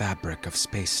in the fabric of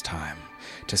space-time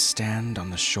to stand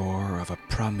on the shore of a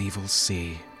primeval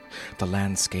sea. The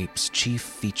landscape's chief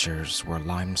features were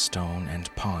limestone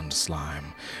and pond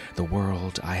slime. The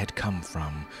world I had come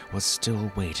from was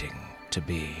still waiting to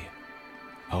be.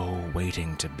 Oh,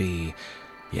 waiting to be,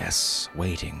 yes,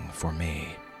 waiting for me.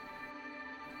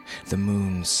 The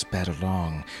moon sped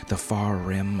along the far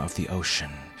rim of the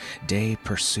ocean. Day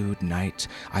pursued night,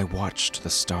 I watched the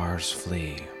stars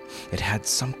flee. It had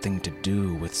something to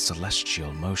do with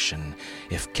celestial motion.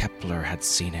 If Kepler had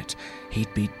seen it,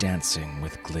 he'd be dancing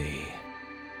with glee.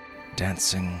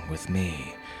 Dancing with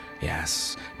me,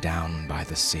 yes, down by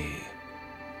the sea.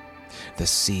 The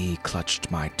sea clutched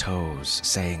my toes,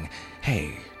 saying,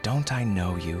 "Hey, don't I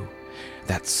know you?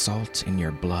 That salt in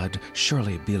your blood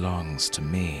surely belongs to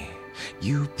me.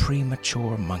 You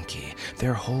premature monkey,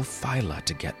 their whole phyla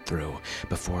to get through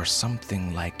before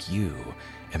something like you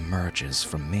emerges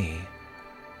from me,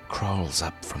 crawls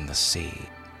up from the sea.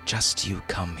 Just you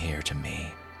come here to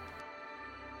me."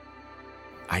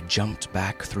 I jumped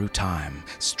back through time,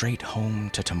 straight home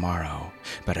to tomorrow,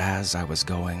 but as I was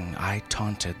going, I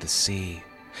taunted the sea.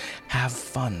 Have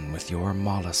fun with your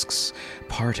mollusks,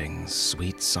 parting's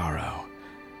sweet sorrow.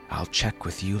 I'll check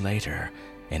with you later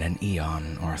in an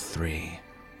eon or 3.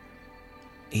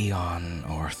 Eon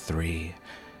or 3.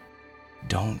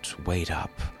 Don't wait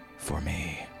up for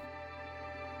me.